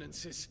 your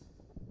eminences.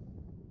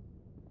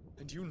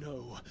 And you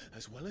know,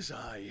 as well as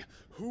I,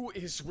 who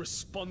is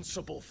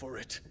responsible for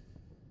it.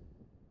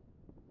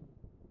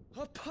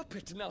 A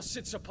puppet now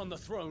sits upon the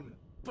throne,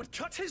 but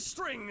cut his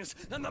strings,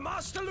 and the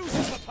master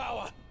loses the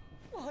power!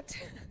 What?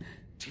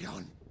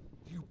 Dion,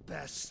 you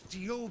bear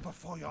steel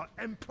before your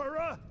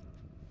emperor?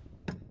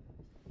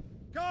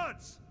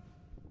 Guards!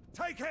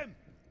 Take him!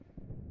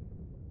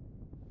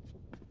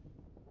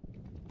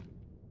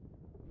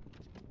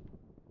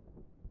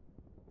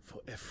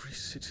 For every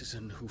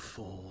citizen who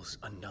falls,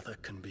 another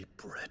can be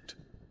bred.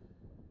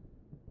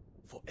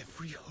 For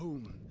every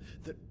home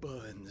that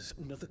burns,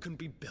 another can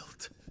be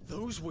built.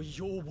 Those were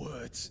your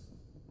words.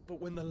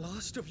 But when the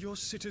last of your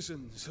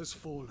citizens has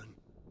fallen,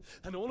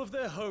 and all of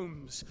their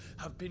homes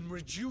have been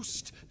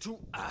reduced to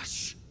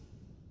ash,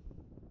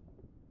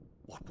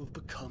 what will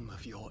become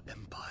of your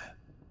empire,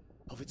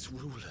 of its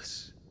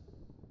rulers,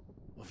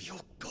 of your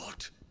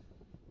god?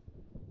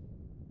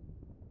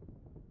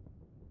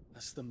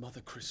 As the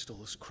mother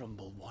crystals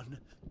crumble one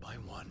by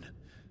one,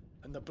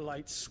 and the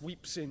blight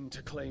sweeps in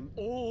to claim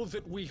all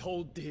that we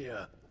hold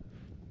dear,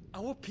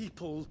 our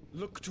people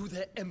look to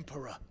their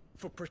emperor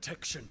for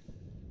protection.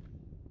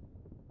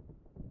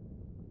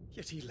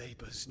 Yet he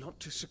labors not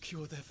to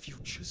secure their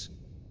futures,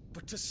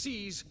 but to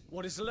seize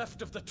what is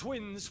left of the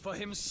twins for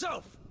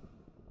himself.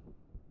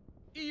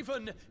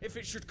 Even if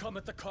it should come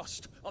at the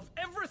cost of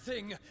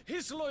everything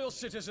his loyal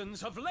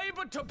citizens have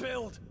labored to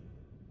build.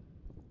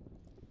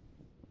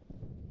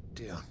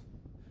 Dion,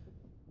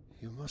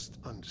 you must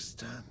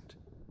understand.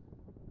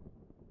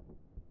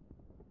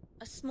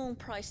 A small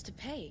price to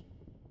pay,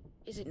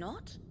 is it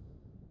not?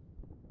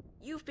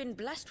 You've been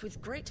blessed with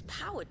great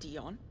power,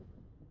 Dion.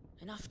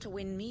 Enough to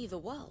win me the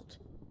world.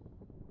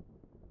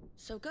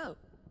 So go,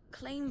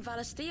 claim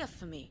Valisthea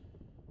for me,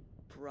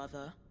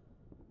 brother.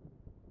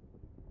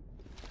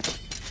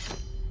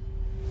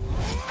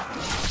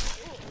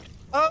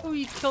 Oh,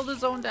 he killed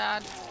his own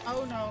dad.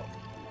 Oh no.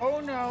 Oh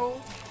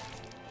no.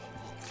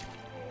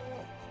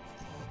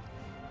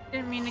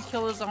 Didn't mean to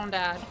kill his own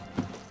dad.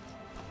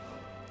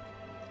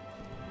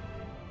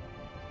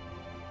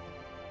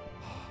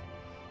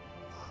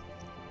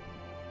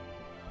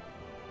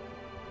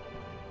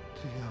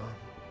 Dion.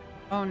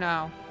 Oh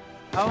no.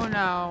 Oh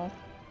no.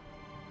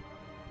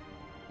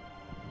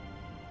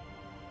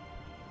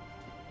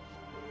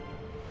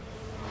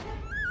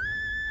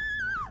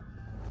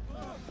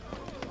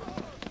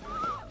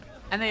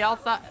 And they all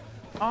thought,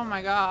 oh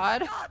my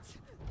god. Guards!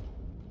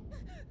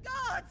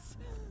 Guards!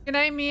 Good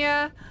night,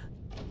 Mia.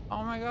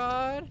 Oh my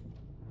god.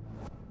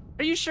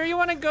 Are you sure you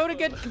want to go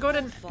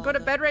to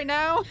bed right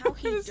now? How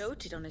he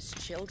doted on his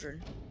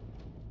children.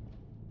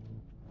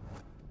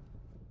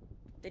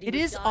 That he It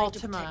would is die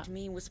Ultima. to protect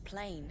me was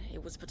plain.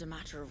 It was but a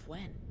matter of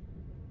when.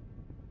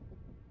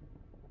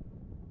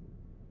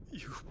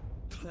 You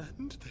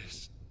planned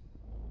this?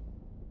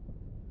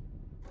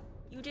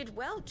 You did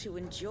well to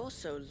endure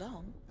so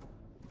long.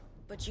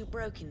 But you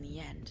broke in the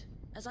end,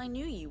 as I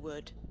knew you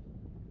would.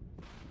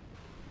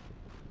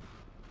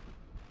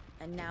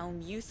 And now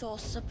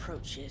Muthos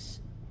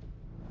approaches.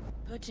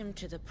 Put him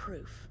to the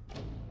proof.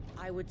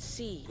 I would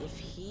see if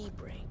he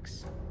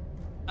breaks.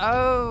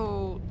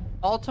 Oh,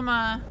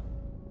 Ultima.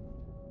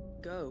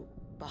 Go,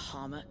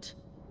 Bahahmut.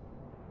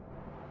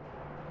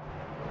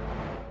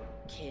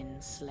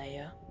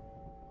 Kinslayer.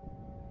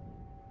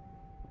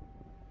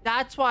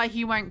 That's why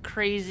he went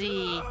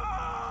crazy.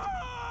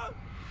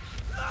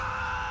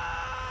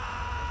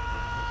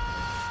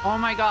 Oh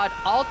my god,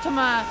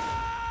 Ultima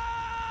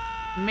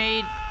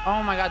made...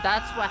 Oh my god,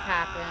 that's what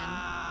happened.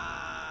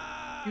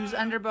 He was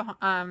under...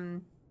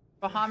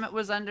 Bahahmut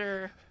was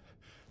under...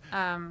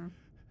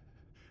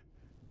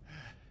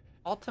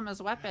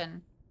 Ultima's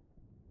weapon.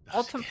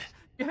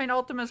 Behind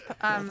Ultima's...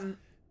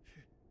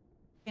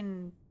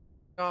 in...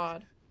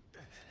 God.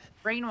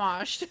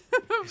 Brainwashed.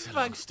 It's a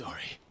long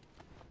story.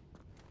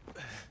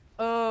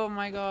 Oh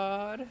my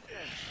god.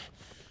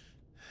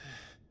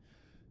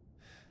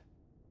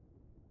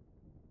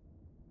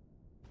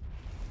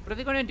 What are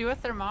they going to do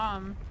with their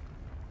mom?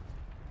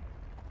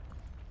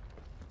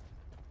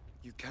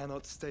 You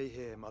cannot stay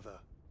here, Mother.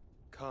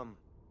 Come.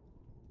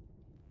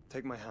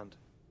 Take my hand.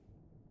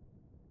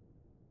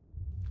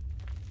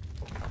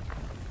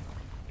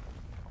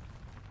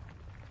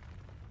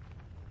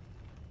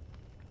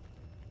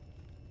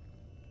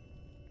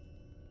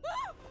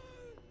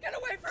 Get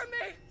away from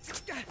me!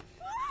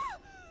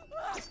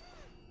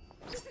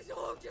 This is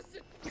all just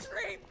a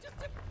dream, just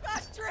a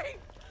bad dream!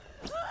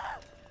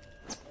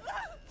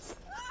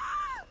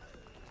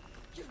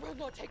 You will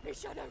not take me,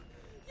 Shadow!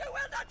 You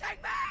will not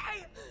take me!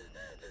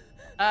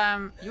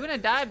 You gonna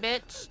die,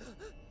 bitch.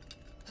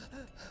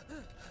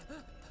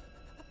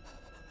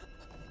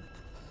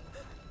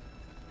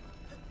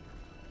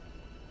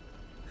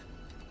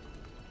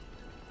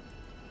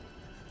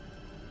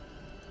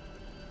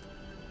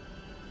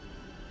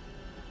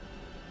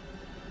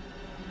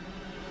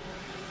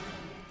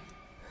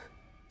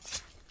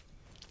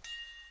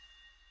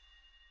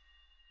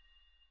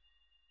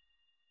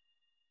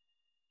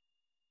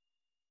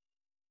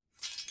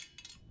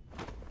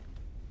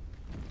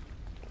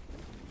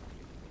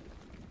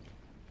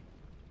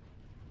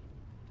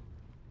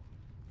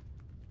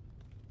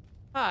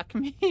 Fuck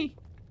me.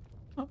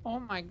 Oh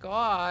my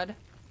god.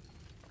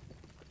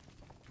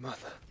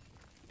 Mother.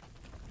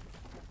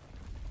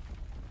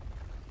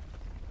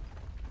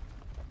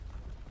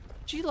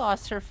 She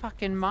lost her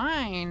fucking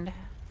mind.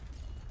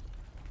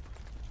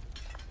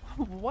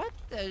 What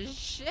the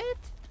shit?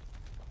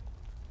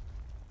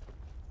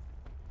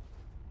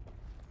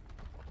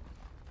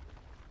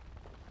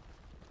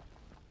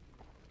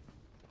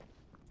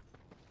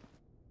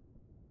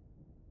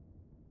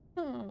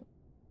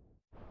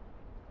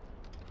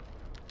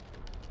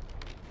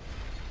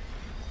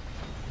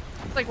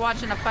 It's like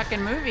watching a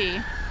fucking movie.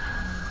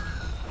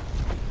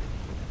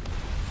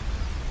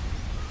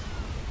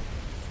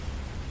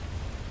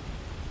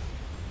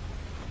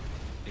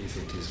 If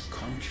it is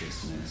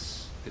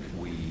consciousness that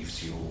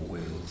weaves your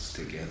wills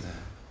together,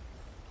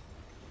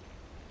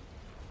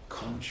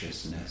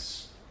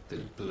 consciousness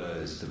that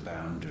blurs the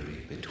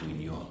boundary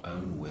between your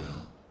own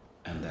will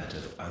and that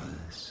of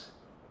others,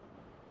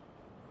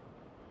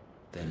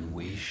 then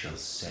we shall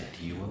set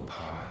you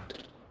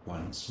apart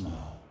once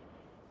more.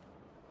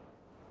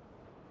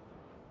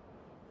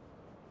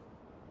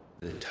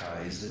 The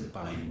ties that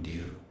bind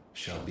you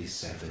shall be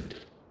severed,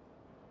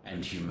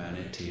 and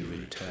humanity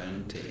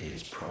return to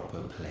its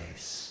proper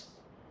place.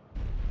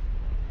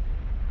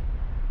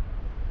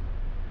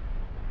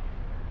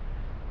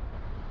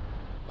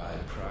 By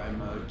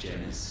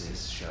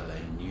primogenesis shall a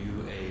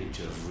new age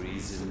of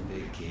reason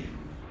begin.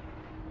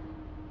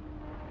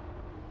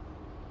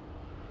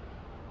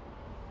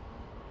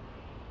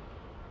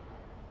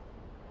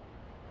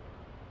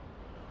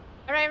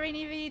 Alright,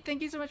 Rainy V,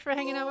 thank you so much for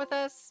hanging out with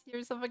us. Have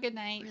yourself a good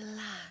night.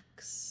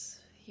 Relax,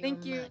 Your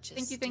Thank you. Majesty.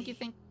 Thank you, thank you,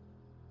 thank you.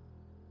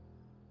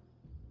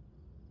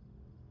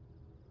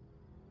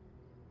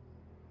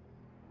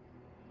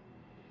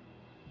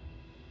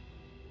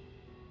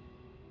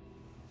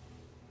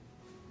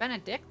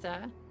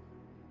 Benedicta?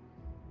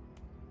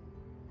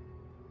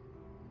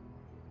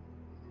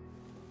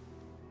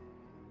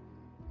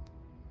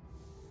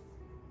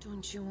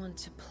 Don't you want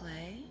to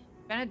play?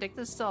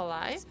 Benedicta's still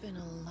alive? It's been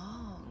a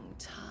long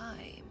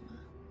time.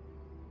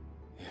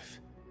 If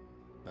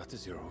that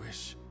is your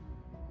wish.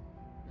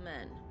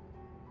 Men,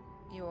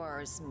 you are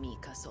as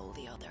meek as all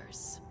the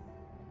others.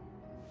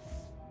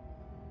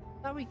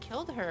 I thought we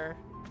killed her.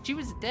 She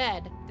was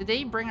dead. Did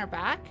they bring her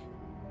back?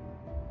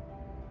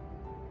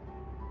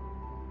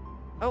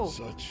 Oh.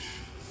 Such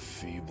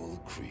feeble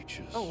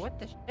creatures. Oh, what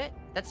the shit?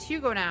 That's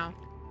Hugo now.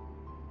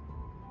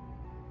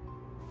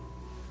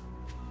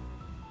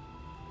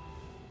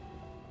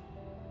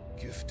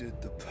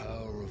 Gifted the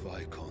power of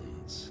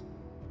icons,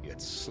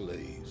 yet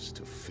slaves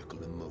to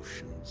fickle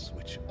emotions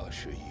which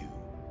usher you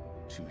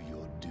to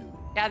your doom.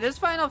 Yeah, this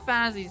Final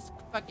Fantasy's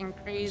fucking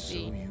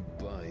crazy. So you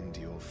bind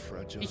your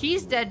fragile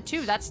He's dead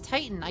too. That's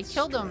Titan. I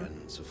killed him.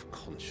 strands of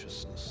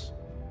consciousness.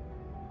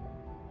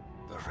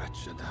 The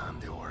wretched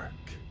handiwork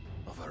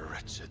of a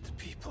wretched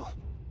people.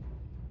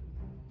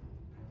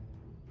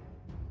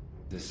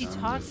 The He sons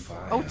taught- of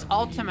fire oh, it's were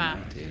Ultima.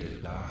 united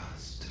at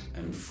last,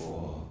 and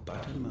for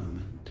but a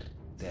moment,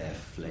 their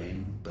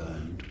flame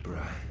burned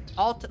bright.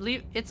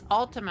 It's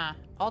Ultima.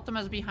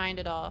 Ultima's behind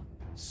it all.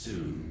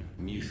 Soon,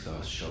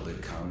 Muthos shall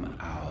become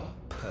our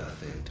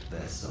perfect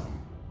vessel.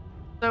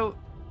 So,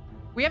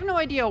 we have no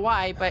idea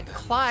why, but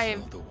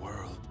Clive... The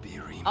world be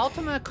remade.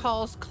 Ultima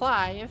calls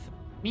Clive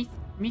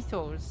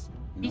Mythos,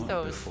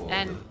 Not before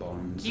and the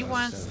bonds he are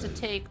wants to severed.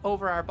 take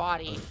over our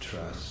body. Of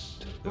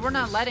trust, But of we're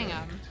not letting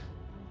respect, him.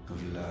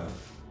 Of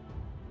love.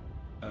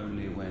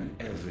 Only when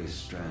every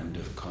strand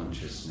of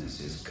consciousness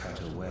is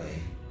cut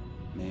away,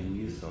 may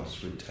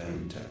Muthos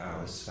return to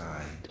our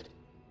side.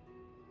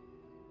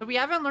 But we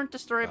haven't learned the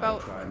story By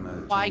about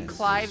why primogenesis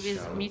Clive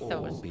is shall Mythos,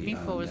 all be or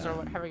undone.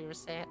 whatever you were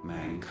saying.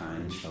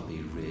 Mankind shall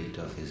be rid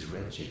of his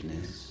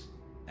wretchedness,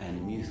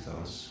 and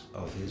Muthos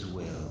of his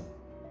will.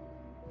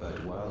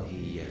 But while he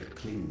yet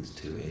clings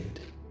to it,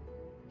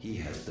 he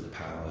has the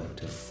power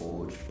to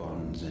forge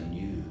bonds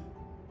anew.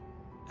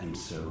 And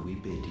so we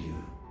bid you.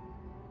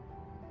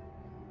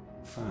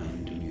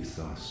 Find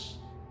Muthos,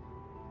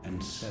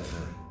 and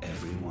sever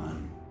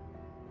everyone.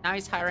 Now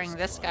he's hiring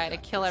this guy to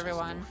kill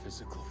everyone.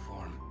 Physical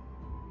form.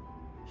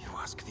 You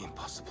ask the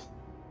impossible.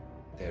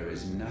 There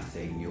is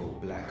nothing your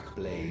black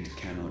blade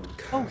cannot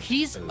cut. Oh,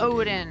 he's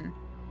Odin.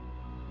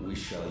 We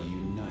shall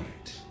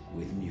unite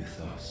with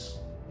Muthos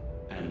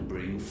and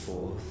bring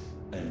forth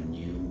a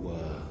new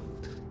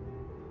world.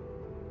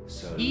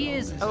 So He long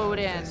is as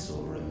Odin. our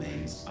vessel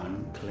remains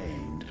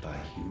unclaimed by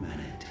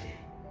humanity.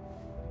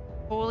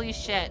 Holy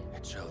shit.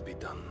 It shall be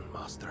done,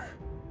 Master.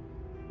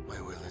 My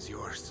will is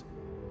yours.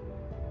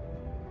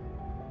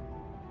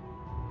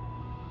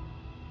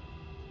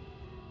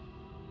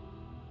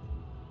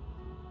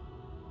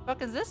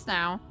 Fuck is this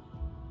now?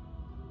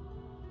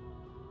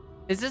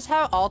 Is this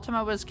how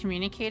Ultima was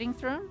communicating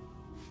through him?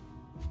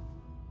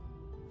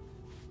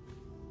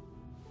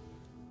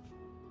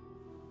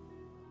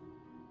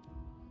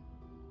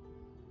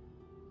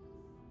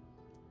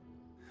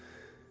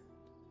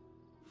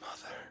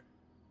 Mother.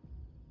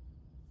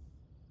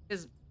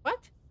 His